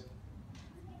guys.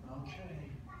 Okay.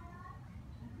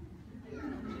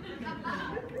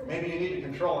 Maybe you need to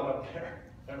control it up there.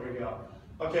 There we go.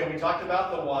 Okay, we talked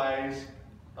about the whys.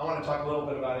 I want to talk a little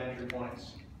bit about entry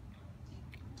points.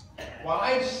 What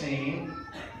I've seen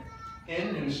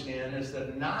in Nu Skin is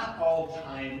that not all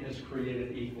time is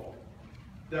created equal.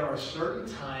 There are certain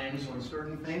times when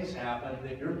certain things happen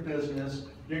that your business,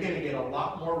 you're going to get a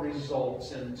lot more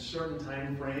results in certain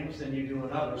time frames than you do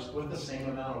in others with the same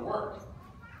amount of work.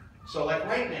 So like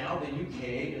right now, the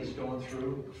UK is going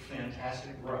through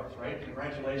fantastic growth, right?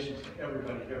 Congratulations to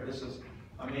everybody here. This is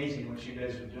amazing what you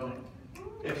guys are doing.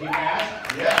 If you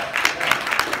ask, yeah.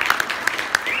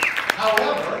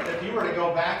 However, if you were to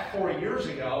go back 4 years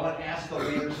ago and ask the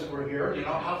leaders that were here, you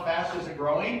know, how fast is it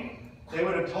growing? They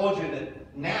would have told you that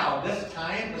now, this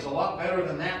time is a lot better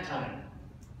than that time,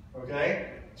 okay?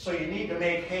 So you need to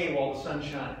make hay while the sun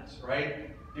shines, right?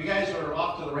 You guys are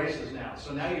off to the races now,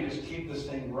 so now you just keep this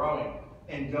thing growing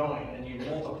and going, and you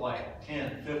multiply it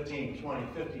 10, 15, 20,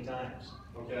 50 times,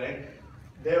 okay?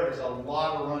 There is a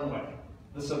lot of runway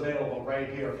that's available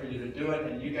right here for you to do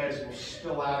it, and you guys will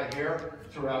spill out of here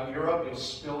throughout Europe, you'll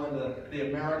spill into the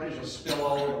Americas, you'll spill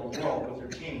all over the world with your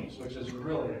teams, which is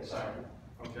really exciting,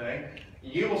 okay?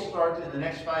 You will start in the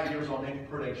next 5 years, I'll make a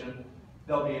prediction,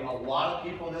 there'll be a lot of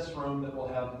people in this room that will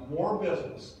have more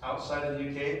business outside of the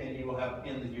UK than you will have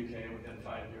in the UK within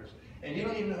 5 years. And you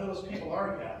don't even know who those people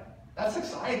are yet. That's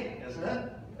exciting, isn't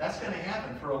it? That's going to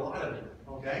happen for a lot of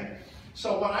you, okay?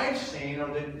 So what I've seen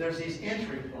are that there's these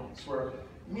entry points where,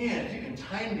 man, if you can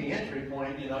time the entry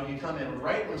point, you know, you come in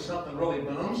right when something really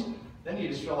booms, then you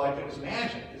just feel like it was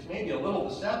magic. It's maybe a little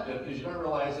deceptive because you don't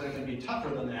realize that it can be tougher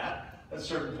than that at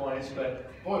certain points,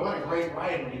 but boy, what a great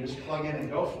ride when you just plug in and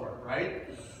go for it, right?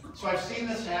 So I've seen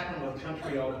this happen with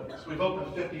country openings. We've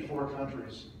opened 54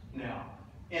 countries now.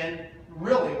 And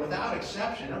really, without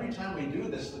exception, every time we do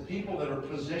this, the people that are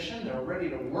positioned, they're ready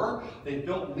to work, they've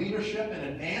built leadership in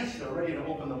advance, they're ready to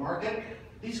open the market.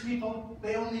 These people,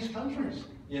 they own these countries,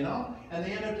 you know? And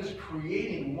they end up just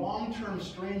creating long-term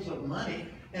streams of money,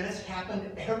 and it's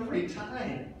happened every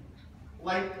time.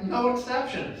 Like, no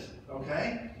exceptions,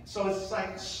 okay? So it's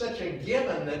like such a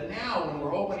given that now when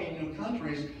we're opening new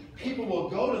countries, people will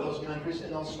go to those countries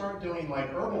and they'll start doing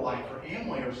like Herbalife or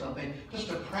Amway or something just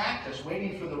to practice,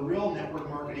 waiting for the real network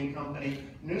marketing company,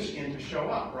 Nu Skin, to show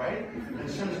up, right? And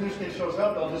as soon as Nu Skin shows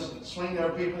up, they'll just swing their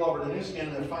people over to Nu Skin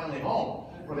and they're finally home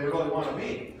where they really want to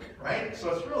be, right? So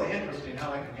it's really interesting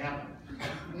how that can happen.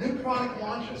 New product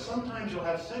launches. Sometimes you'll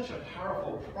have such a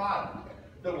powerful product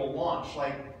that will launch.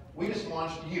 Like we just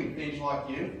launched Youth, ageLOC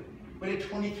Youth. We did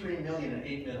 23 million in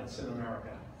 8 minutes in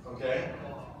America, okay?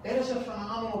 It is a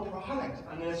phenomenal product.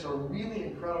 I mean, it's a really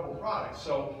incredible product.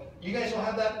 So you guys will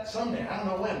have that someday. I don't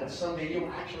know when, but someday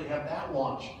you'll actually have that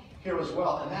launch here as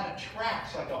well. And that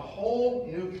attracts like a whole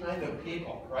new kind of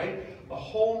people, right? A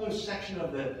whole new section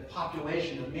of the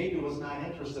population that maybe was not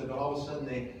interested, but all of a sudden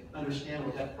they understand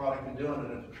what that product is doing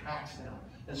and it attracts them.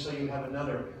 And so you have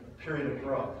another period of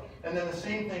growth. And then the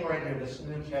same thing right here, this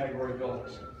new category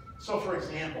builders. So for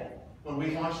example, when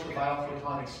we launched the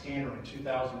Biophotonic Scanner in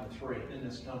 2003 in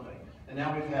this company, and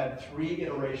now we've had 3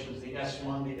 iterations, the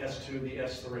S1, the S2, the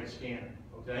S3 scanner,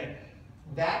 okay?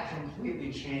 That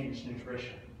completely changed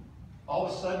nutrition. All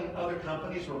of a sudden, other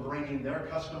companies were bringing their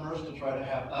customers to try to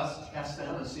have us test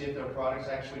them and see if their products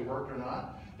actually worked or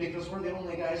not, because we're the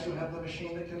only guys who have the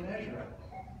machine that can measure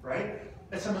it, right?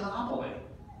 It's a monopoly.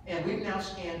 And we've now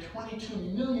scanned 22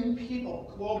 million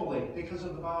people globally because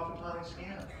of the Biophotonic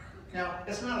Scanner. Now,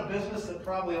 it's not a business that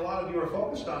probably a lot of you are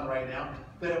focused on right now,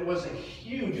 but it was a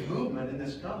huge movement in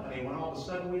this company when all of a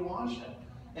sudden we launched it.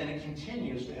 And it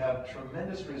continues to have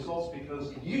tremendous results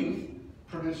because youth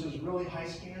produces really high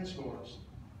scan scores.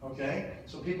 Okay?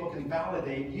 So people can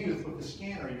validate youth with the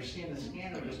scanner. You're seeing the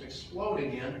scanner just explode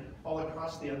again all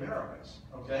across the Americas.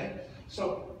 Okay?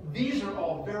 So these are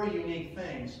all very unique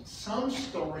things. Some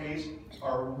stories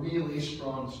are really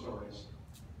strong stories.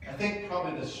 I think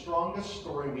probably the strongest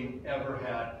story we've ever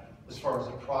had as far as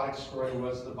a product story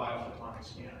was the Biophotonic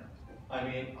scanner. I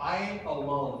mean, I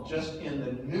alone, just in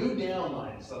the new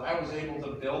downlines that I was able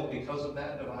to build because of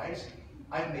that device,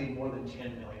 I've made more than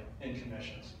 10 million in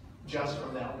commissions just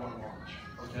from that one launch,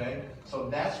 okay? So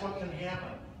that's what can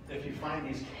happen if you find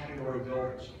these category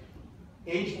builders.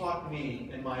 ageLOC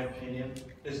Me, in my opinion,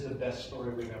 is the best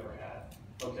story we've ever had,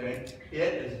 okay?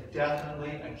 It is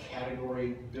definitely a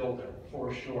category builder,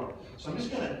 for sure. So I'm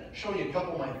just gonna show you a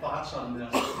couple of my thoughts on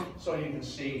this so you can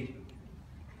see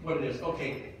what it is.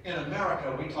 Okay, in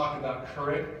America, we talk about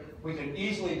Keurig. We can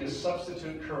easily just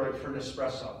substitute Keurig for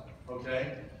Nespresso,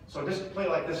 okay? So just play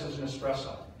like this is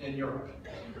Nespresso in Europe,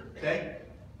 okay?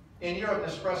 In Europe,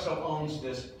 Nespresso owns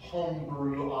this home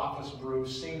brew, office brew,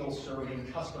 single serving,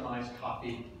 customized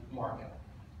coffee market.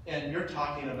 And you're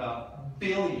talking about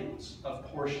billions of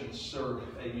portions served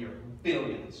a year,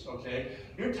 billions, okay?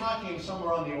 You're talking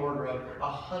somewhere on the order of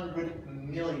 100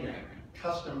 million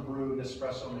custom brewed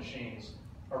espresso machines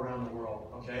around the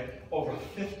world, okay? Over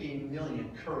 50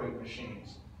 million Keurig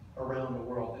machines around the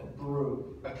world that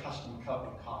brew a custom cup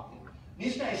of coffee.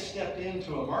 These guys stepped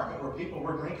into a market where people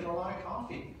were drinking a lot of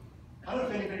coffee. I don't know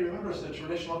if anybody remembers the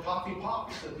traditional coffee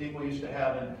pots that people used to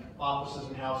have in offices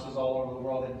and houses all over the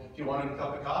world. And if you wanted a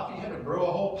cup of coffee, you had to brew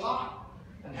a whole pot.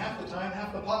 And half the time,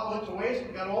 half the pot went to waste,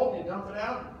 it got old, you dumped it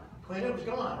out, cleaned it, was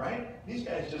gone, right? These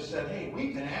guys just said, hey,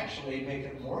 we can actually make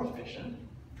it more efficient.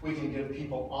 We can give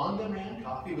people on-demand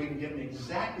coffee. We can give them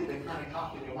exactly the kind of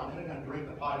coffee they want. They're not going to drink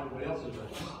the pot everybody else is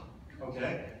drinking,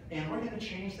 okay? And we're going to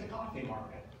change the coffee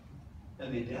market.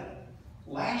 And they did it.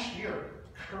 Last year,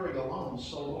 Keurig alone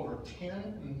sold over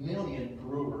 10 million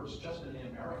brewers just in the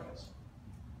Americas,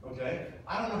 okay?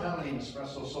 I don't know how many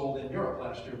Nespresso sold in Europe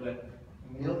last year, but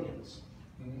millions,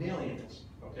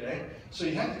 okay? So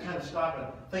you have to kind of stop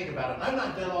and think about it. And I've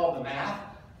not done all the math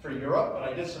for Europe, but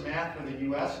I did some math for the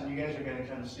US, and you guys are going to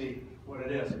kind of see what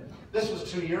it is. This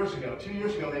was 2 years ago. 2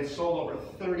 years ago, they sold over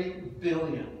 30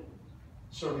 billion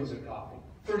servings of coffee.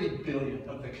 30 billion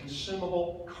of the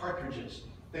consumable cartridges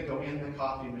that go in the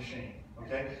coffee machine,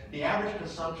 okay? The average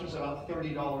consumption is about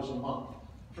 $30 a month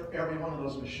for every one of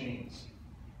those machines.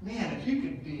 Man, if you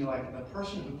could be like the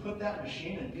person who put that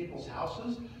machine in people's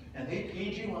houses and they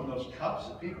paid you on those cups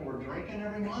that people were drinking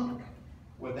every month,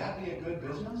 would that be a good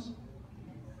business?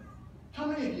 How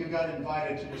many of you got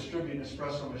invited to distribute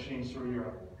espresso machines through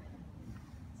Europe?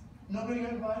 Nobody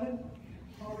got invited?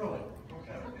 Oh, really?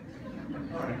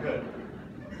 Okay. All right, good.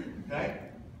 Okay?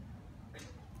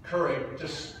 Keurig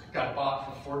just got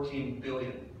bought for $14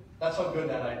 billion. That's how good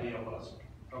that idea was.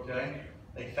 Okay?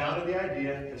 They founded the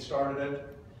idea, they started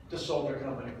it, just sold their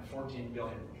company for $14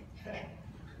 billion. Okay?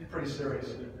 Pretty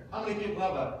serious. How many people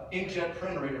have an inkjet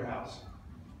printer in your house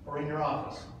or in your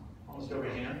office? Almost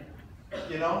every hand.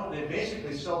 You know, they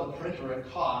basically sell the printer at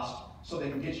cost so they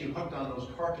can get you hooked on those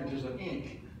cartridges of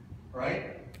ink,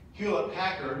 right?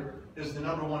 Hewlett-Packard is the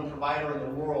 #1 provider in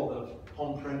the world of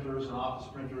home printers and office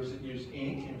printers that use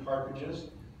ink in cartridges.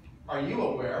 Are you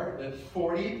aware that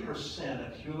 40%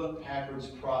 of Hewlett-Packard's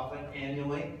profit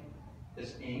annually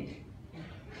is ink?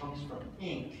 It comes from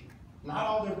ink. Not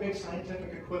all their big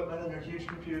scientific equipment and their huge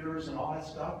computers and all that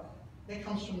stuff. It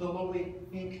comes from the lowly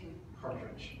ink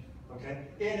cartridge. Okay?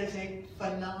 It is a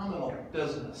phenomenal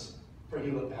business for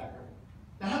Hewlett-Packard.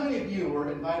 Now, how many of you were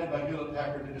invited by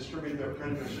Hewlett-Packard to distribute their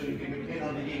printers so you could get paid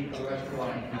on the ink for the rest of your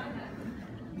life?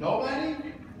 Nobody?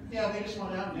 Yeah, they just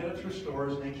went out and did it through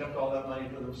stores and they kept all that money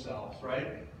for themselves,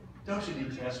 right? Don't you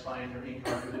detest buying their ink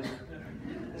cartridges?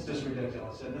 It's just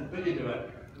ridiculous, isn't it? But you do it.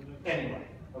 Anyway,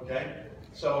 okay?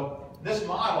 So this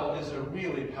model is a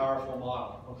really powerful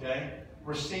model, okay?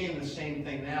 We're seeing the same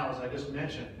thing now, as I just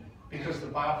mentioned, because the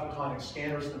Biophotonic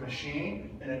scanners the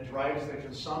machine and it drives the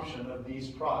consumption of these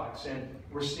products. And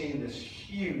we're seeing this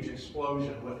huge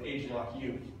explosion with ageLOC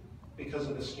Youth because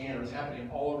of the scanner. It's happening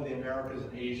all over the Americas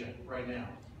and Asia right now,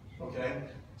 okay?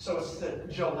 So it's the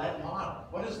Gillette model.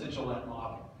 What is the Gillette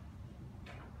model?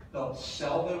 They'll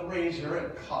sell the razor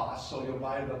at cost, so you'll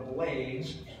buy the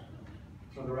blades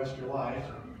for the rest of your life,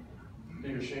 do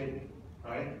your shaving,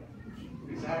 right?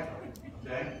 Exactly,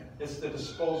 okay? It's the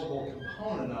disposable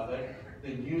component of it, the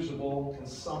usable,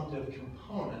 consumptive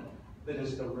component that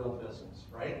is the real business,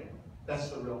 right? That's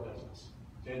the real business.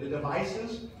 Okay, the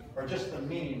devices are just the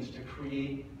means to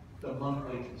create the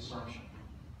monthly consumption.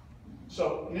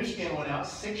 So Nu Scan went out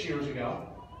 6 years ago,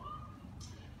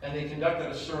 and they conducted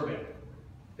a survey.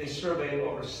 They surveyed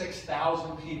over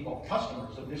 6,000 people,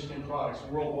 customers of Nu Skin products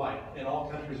worldwide, in all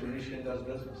countries where Nu Skin does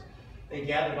business. They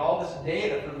gathered all this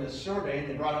data from this survey and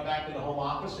they brought it back to the home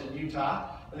office in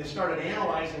Utah, and they started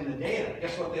analyzing the data.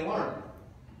 Guess what they learned?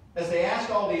 As they asked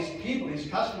all these people, these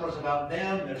customers, about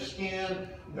them, their skin,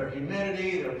 their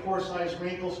humidity, their pore size,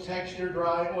 wrinkles, texture,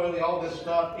 dry, oily, all this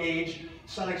stuff, age,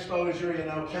 sun exposure,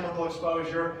 chemical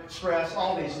exposure, stress,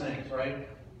 all these things, right?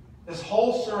 This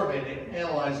whole survey, they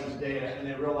analyzed this data and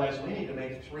they realized we need to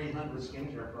make 300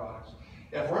 skincare products.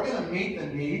 If we're going to meet the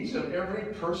needs of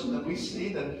every person that we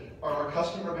see that are our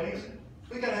customer base,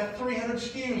 we've got to have 300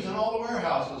 SKUs in all the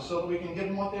warehouses so that we can give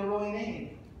them what they really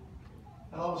need.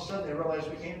 And all of a sudden they realized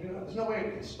we can't do it. There's no way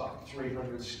we can stock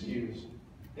 300 SKUs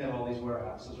in all these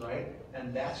warehouses, right?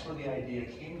 And that's where the idea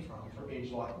came from for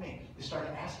ageLOC Me. They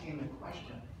started asking the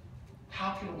question,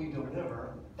 how can we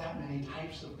deliver that many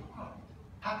types of product?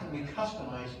 How can we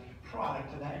customize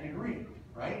product to that degree,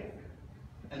 right?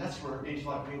 And that's where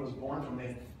ageLOC Me was born from.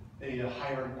 They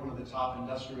hired one of the top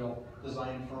industrial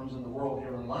design firms in the world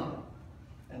here in London.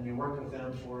 And we worked with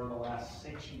them for the last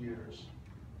 6 years.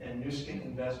 And Nu Skin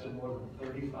invested more than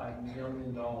 $35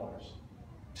 million.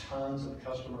 Tons of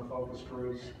customer-focused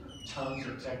groups, tons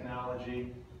of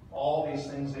technology, all these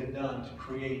things they've done to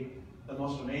create the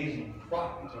most amazing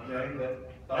product, okay, that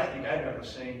I think I've ever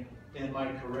seen in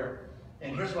my career.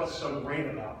 And here's what's so great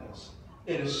about this.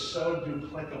 It is so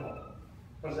duplicable.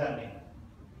 What does that mean?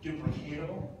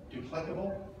 Duplicatable?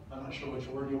 Duplicable? I'm not sure which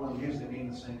word you want to use. They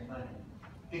mean the same thing.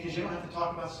 Because you don't have to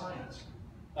talk about science.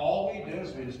 All we do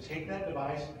is we just take that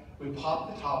device, we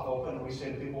pop the top open, and we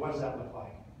say to people, what does that look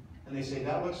like? And they say,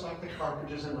 that looks like the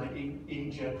cartridges in my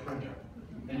inkjet printer.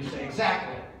 And you say,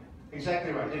 exactly.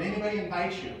 Exactly right. Did anybody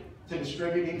invite you to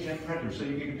distribute inkjet printers so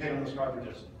you could get paid on those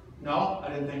cartridges? No,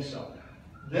 I didn't think so.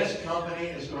 This company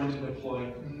is going to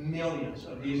deploy millions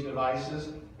of these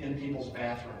devices in people's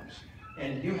bathrooms.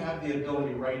 And you have the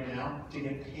ability right now to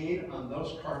get paid on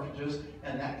those cartridges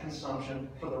and that consumption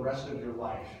for the rest of your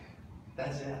life.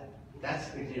 That's it. That's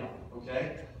the deal,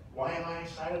 okay? Why am I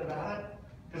excited about it?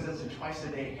 Because it's a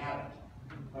twice-a-day habit,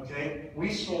 okay?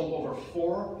 We sold over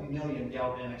 4 million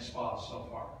galvanic spas so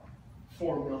far.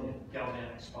 4 million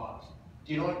galvanic spas.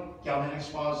 Do you know what galvanic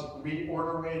spas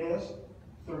reorder rate is?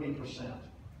 30%.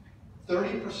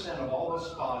 30% of all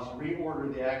those spas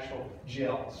reorder the actual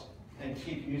gels and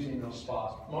keep using those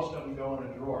spas. Most of them go in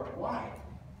a drawer. Why?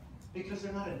 Because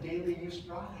they're not a daily use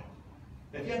product.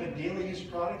 If you have a daily use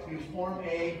product, you form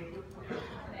a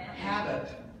habit.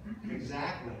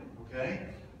 Exactly, okay?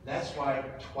 That's why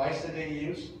twice a day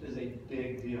use is a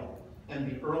big deal. And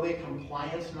the early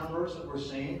compliance numbers that we're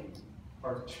seeing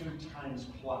are 2 times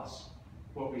plus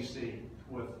what we see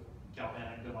with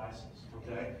galvanic devices,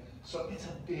 okay? So it's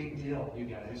a big deal, you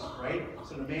guys, right?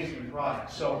 It's an amazing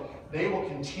product. So they will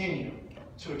continue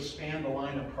to expand the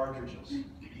line of cartridges.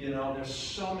 You know, there's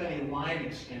so many line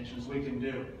extensions we can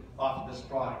do off of this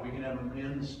product. We can have a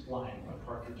men's line of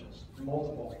cartridges,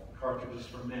 multiple cartridges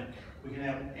for men. We can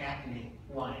have an acne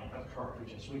line of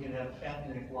cartridges. We can have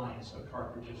ethnic lines of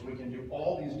cartridges. We can do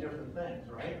all these different things,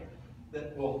 right?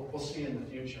 That we'll see in the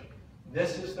future.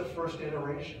 This is the first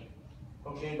iteration.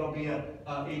 Okay, there'll be a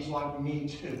ageLOC Me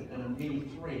 2 and a Me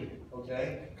 3,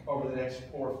 okay, over the next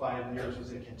 4 or 5 years as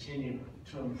they continue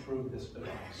to improve this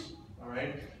device, all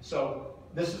right? So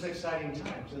this is exciting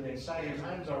times, and the exciting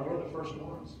times are we're the first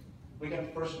ones. We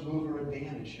got first mover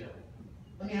advantage here.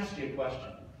 Let me ask you a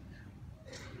question.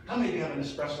 How many of you have an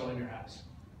espresso in your house?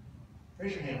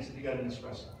 Raise your hands if you got an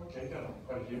espresso. Okay, got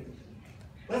quite a few.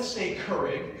 Let's say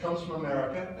Keurig comes from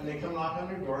America, and they come knock on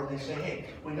your door, and they say, hey,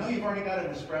 we know you've already got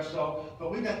an espresso, but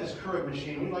we've got this Keurig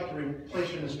machine. We'd like to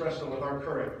replace your Nespresso with our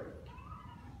Keurig.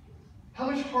 How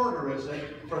much harder is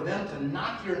it for them to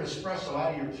knock your Nespresso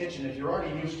out of your kitchen if you're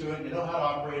already used to it, you know how to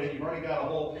operate it, you've already got a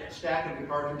whole stack of the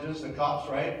cartridges, the cups,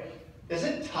 right? Is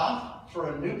it tough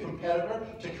for a new competitor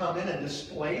to come in and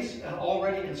displace an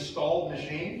already installed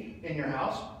machine in your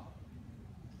house?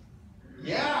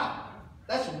 Yeah.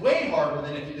 That's way harder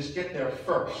than if you just get there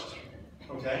first,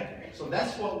 okay? So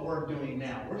that's what we're doing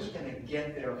now. We're just going to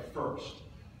get there first.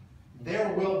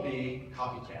 There will be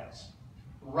copycats.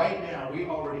 Right now, we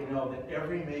already know that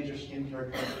every major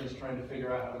skincare company is trying to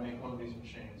figure out how to make one of these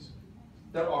machines.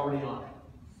 They're already on it.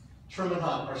 Truman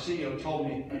Hunt, our CEO, told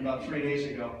me about 3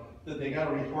 days ago that they got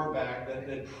a report back that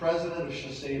the president of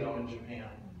Shiseido in Japan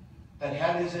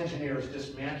had his engineers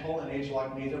dismantle an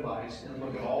ageLOC Me device and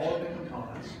look at all of the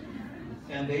components.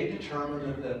 And they determined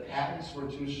that the patents were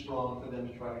too strong for them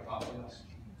to try to copy us.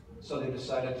 So they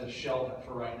decided to shelve it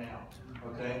for right now,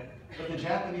 okay? But the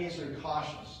Japanese are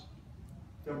cautious.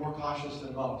 They're more cautious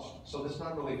than most, so that's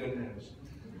not really good news.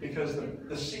 because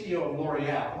the CEO of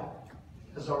L'Oreal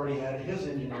has already had his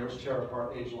engineers tear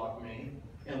apart ageLOC Me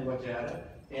and look at it.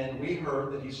 And we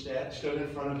heard that he stood in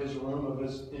front of his room of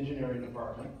his engineering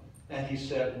department, and he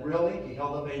said, really? He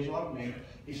held up ageLOC Me.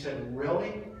 He said,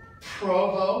 really?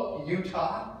 Provo,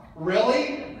 Utah?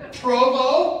 Really?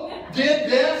 Provo did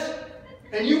this?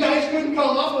 And you guys couldn't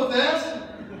come up with this?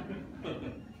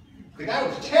 The guy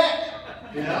was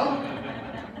ticked, you know?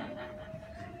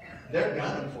 They're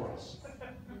gunning for us.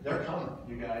 They're coming,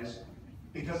 you guys,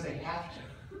 because they have to.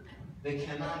 They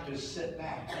cannot just sit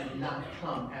back and not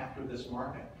come after this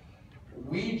market.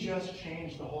 We just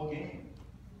changed the whole game.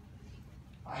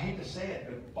 I hate to say it,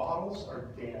 but bottles are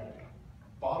dead.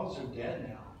 Bottles are dead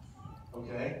now,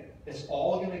 okay? It's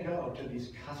all going to go to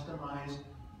these customized,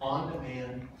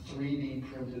 on-demand,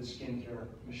 3D printed skincare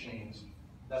machines.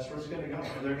 That's where it's going to go.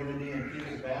 And they're going to be in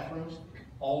people's bathrooms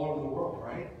all over the world,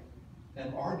 right?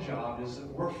 And our job is that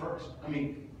we're first. I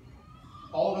mean,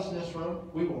 all of us in this room,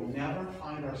 we will never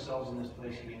find ourselves in this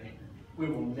place again. We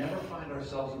will never find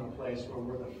ourselves in a place where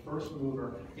we're the first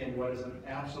mover in what is an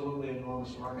absolutely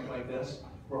enormous market like this,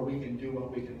 where we can do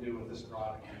what we can do with this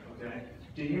product, okay?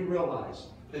 Do you realize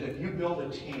that if you build a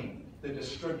team that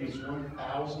distributes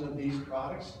 1,000 of these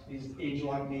products, these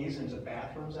ageLOC Me's into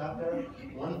bathrooms out there,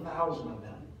 1,000 of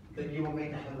them, that you will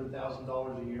make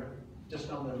 $100,000 a year just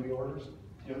on the reorders?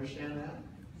 Do you understand that?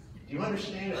 Do you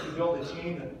understand if you build a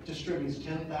team that distributes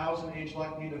 10,000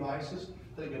 ageLOC Me devices,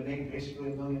 that can make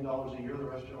basically $1 million a year the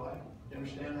rest of your life? Do you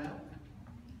understand that?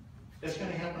 It's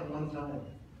going to happen one time.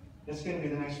 It's going to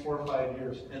be the next 4 or 5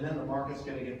 years, and then the market's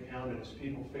going to get pounded as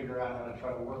people figure out how to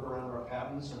try to work around our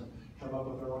patents and come up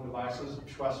with their own devices.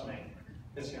 Trust me,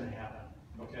 it's going to happen,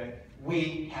 okay?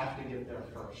 We have to get there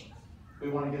first. We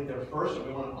want to get there first, and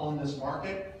we want to own this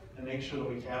market and make sure that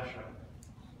we capture it.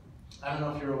 I don't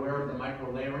know if you're aware of the micro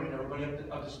layering. Everybody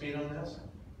up to speed on this?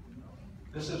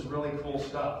 This is really cool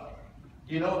stuff.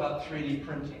 You know about 3D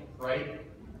printing, right?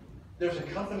 There's a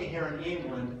company here in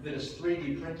England that is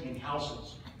 3D printing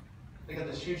houses. They got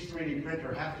this huge 3D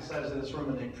printer, half the size of this room,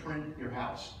 and they print your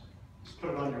house. Just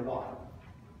put it on your wall.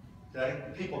 Okay?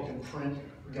 People can print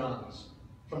guns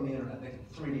from the internet. They can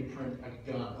 3D print a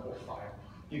gun that will fire.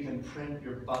 You can print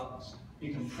your buttons.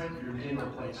 You can print your dinner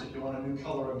plates. If you want a new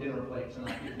color of dinner plate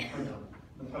tonight, you can print them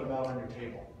and put them out on your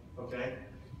table. Okay?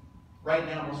 Right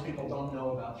now, most people don't know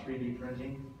about 3D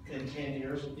printing. In 10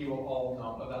 years, you will all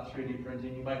know about 3D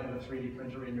printing. You might have a 3D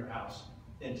printer in your house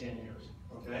in 10 years.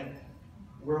 Okay?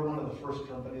 We're one of the first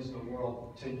companies in the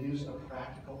world to use a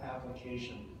practical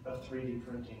application of 3D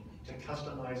printing to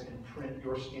customize and print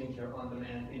your skincare on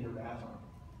demand in your bathroom.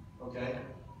 Okay?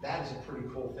 That is a pretty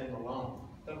cool thing alone,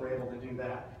 that we're able to do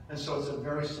that. And so it's a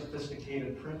very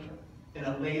sophisticated printer. And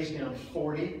it lays down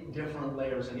 40 different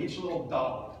layers. And each little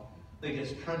dollop that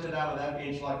gets printed out of that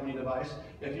ageLOC Me device,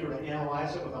 if you were to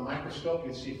analyze it with a microscope,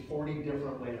 you'd see 40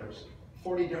 different layers,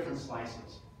 40 different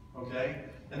slices. Okay?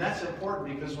 And that's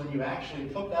important because when you actually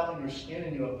put that on your skin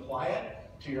and you apply it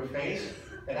to your face,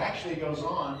 it actually goes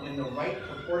on in the right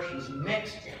proportions,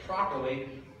 mixed properly.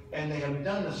 And they have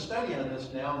done the study on this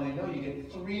now, and they know you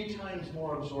get 3 times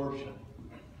more absorption,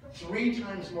 3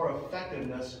 times more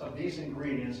effectiveness of these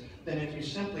ingredients than if you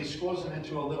simply squeeze them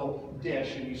into a little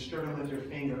dish and you stir them with your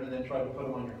finger and then try to put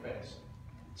them on your face.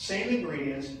 Same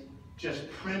ingredients,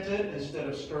 just printed instead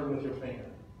of stirred with your finger.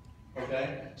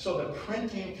 Okay? So the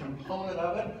printing component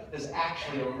of it is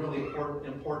actually a really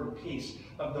important piece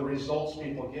of the results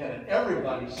people get. And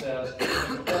everybody says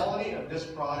the quality of this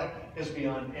product is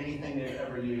beyond anything they've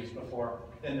ever used before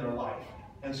in their life.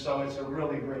 And so it's a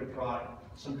really great product.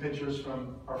 Some pictures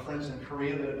from our friends in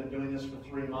Korea that have been doing this for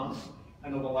 3 months. I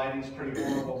know the lighting's pretty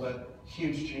horrible, but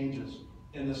huge changes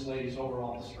in this lady's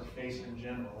overall, just her face in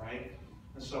general, right?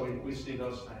 And so we see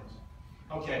those things.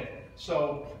 Okay,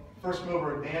 so first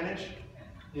mover advantage,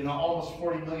 you know, almost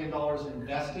 $40 million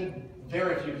invested.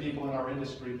 Very few people in our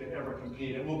industry could ever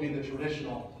compete. It will be the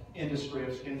traditional industry of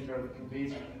skincare that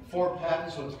competes. 4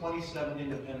 patents with 27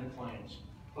 independent claims.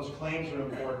 Those claims are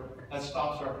important. That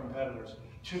stops our competitors.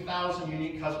 2,000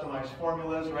 unique customized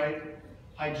formulas, right?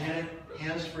 Hygienic,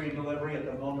 hands-free delivery at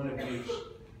the moment of use.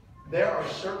 There are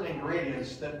certain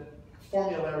ingredients that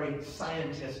formulary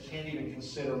scientists can't even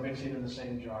consider mixing in the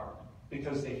same jar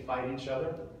because they fight each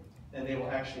other and they will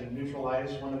actually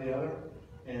neutralize one or the other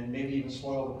and maybe even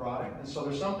spoil the product. And so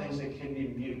there's some things they can't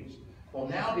even use. Well,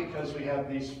 now because we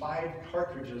have these 5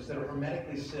 cartridges that are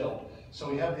hermetically sealed, so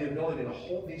we have the ability to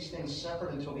hold these things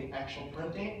separate until the actual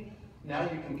printing. Now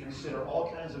you can consider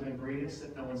all kinds of ingredients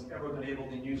that no one's ever been able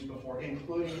to use before,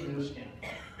 including new skin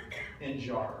in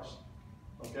jars.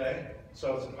 Okay?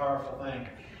 So it's a powerful thing.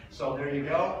 So there you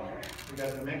go. We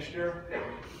got the mixture.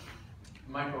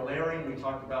 Micro layering, we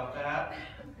talked about that.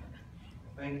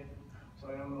 I think, so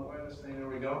I don't know why this thing, there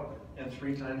we go. And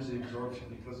 3 times the absorption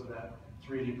because of that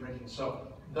 3D printing. So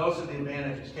those are the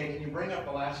advantages. Okay, can you bring up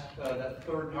the last, that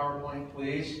third PowerPoint,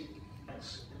 please?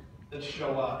 That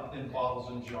show up in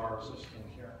bottles and jars of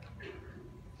skincare.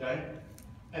 Okay?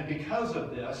 And because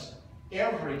of this,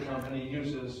 every company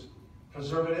uses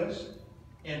preservatives,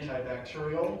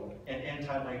 antibacterial, and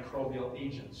antimicrobial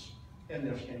agents in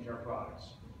their skincare products.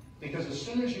 Because as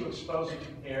soon as you expose it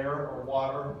to air or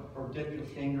water or dip your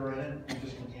finger in it, you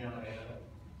just contaminated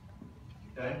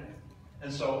it. Okay?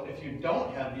 And so if you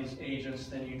don't have these agents,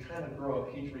 then you kind of grow a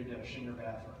petri dish in your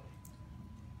bathroom.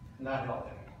 Not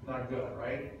healthy, not good,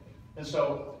 right? And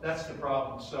so that's the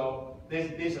problem. So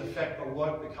these affect the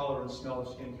look, the color, and smell of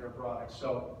skincare products.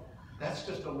 So that's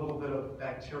just a little bit of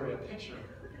bacteria picture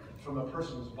from a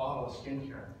person's bottle of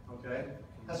skincare, okay?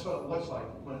 That's what it looks like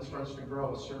when it starts to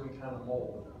grow, a certain kind of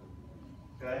mold,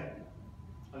 okay?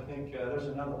 I think there's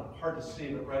another one, hard to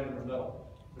see, but right in the middle.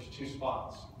 There's 2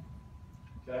 spots,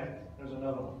 okay? There's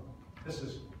another one. This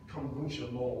is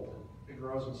kombucha mold. It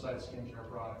grows inside skincare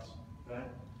products, okay?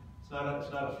 It's not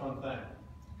a fun thing.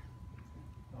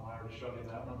 Oh, I already showed you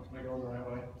that one. Am I going the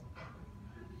right way?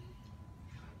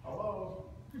 Hello?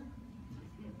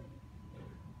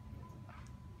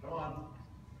 Come on.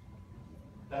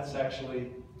 That's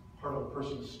actually part of a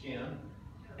person's skin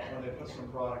when they put some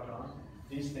product on.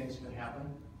 These things can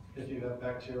happen if you have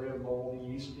bacteria, mold,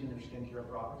 yeast in your skincare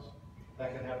products.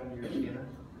 That can happen to your skin,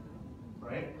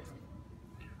 right?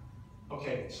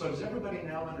 Okay, so does everybody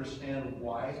now understand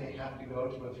why they have to go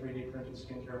to a 3D printed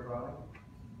skincare product?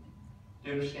 Do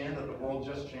you understand that the world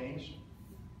just changed?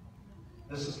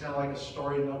 This is kind of like a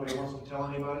story nobody wants to tell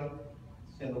anybody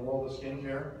in the world of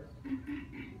skincare.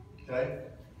 Okay?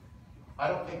 I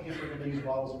don't think people are going to use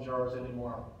bottles and jars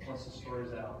anymore once the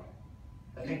story's out.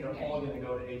 I think they're all going to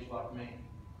go to ageLOC main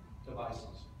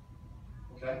devices.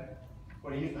 Okay?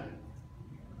 What do you think?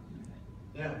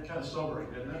 Yeah, kind of sobering,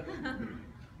 isn't it?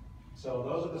 So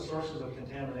those are the sources of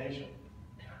contamination,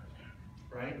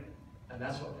 right? And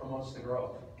that's what promotes the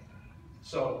growth.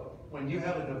 So when you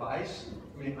have a device,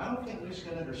 I mean, I don't think Nu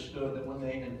Skin understood that when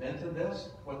they invented this,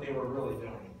 what they were really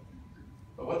doing.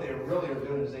 But what they really are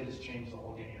doing is they just changed the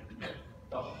whole game.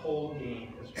 The whole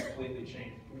game has completely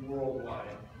changed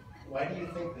worldwide. Why do you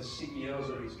think the CEOs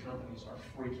of these companies are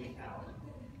freaking out?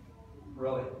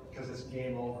 Really, because it's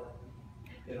game over.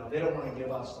 You know, they don't want to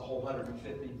give us the whole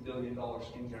 $150 billion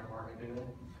skincare market, do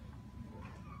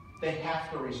they? They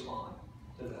have to respond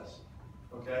to this,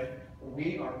 okay?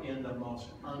 We are in the most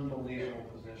unbelievable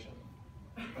position.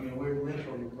 I mean, we're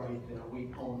literally right there.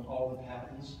 We own all the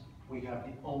patents. We have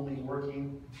the only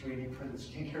working 3D printed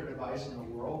skincare device in the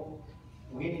world.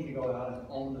 We need to go out and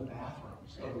own the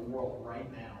bathrooms of the world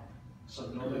right now, so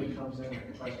nobody comes in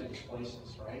and tries to displace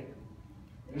us, right?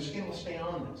 Nu Skin will stay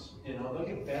on this. You know, they'll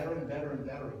get better and better and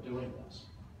better at doing this.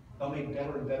 They'll make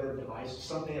better and better devices.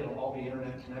 Someday it'll all be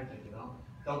internet connected, you know?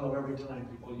 They'll know every time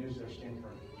people use their skincare.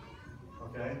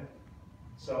 Okay?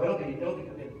 So it'll get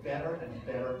better and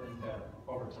better and better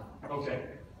over time. Okay,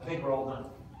 I think we're all done.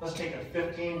 Let's take a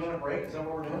 15-minute break. Is that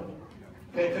what we're doing?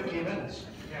 Okay, 15 minutes.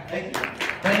 Thank you.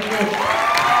 Thank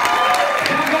you.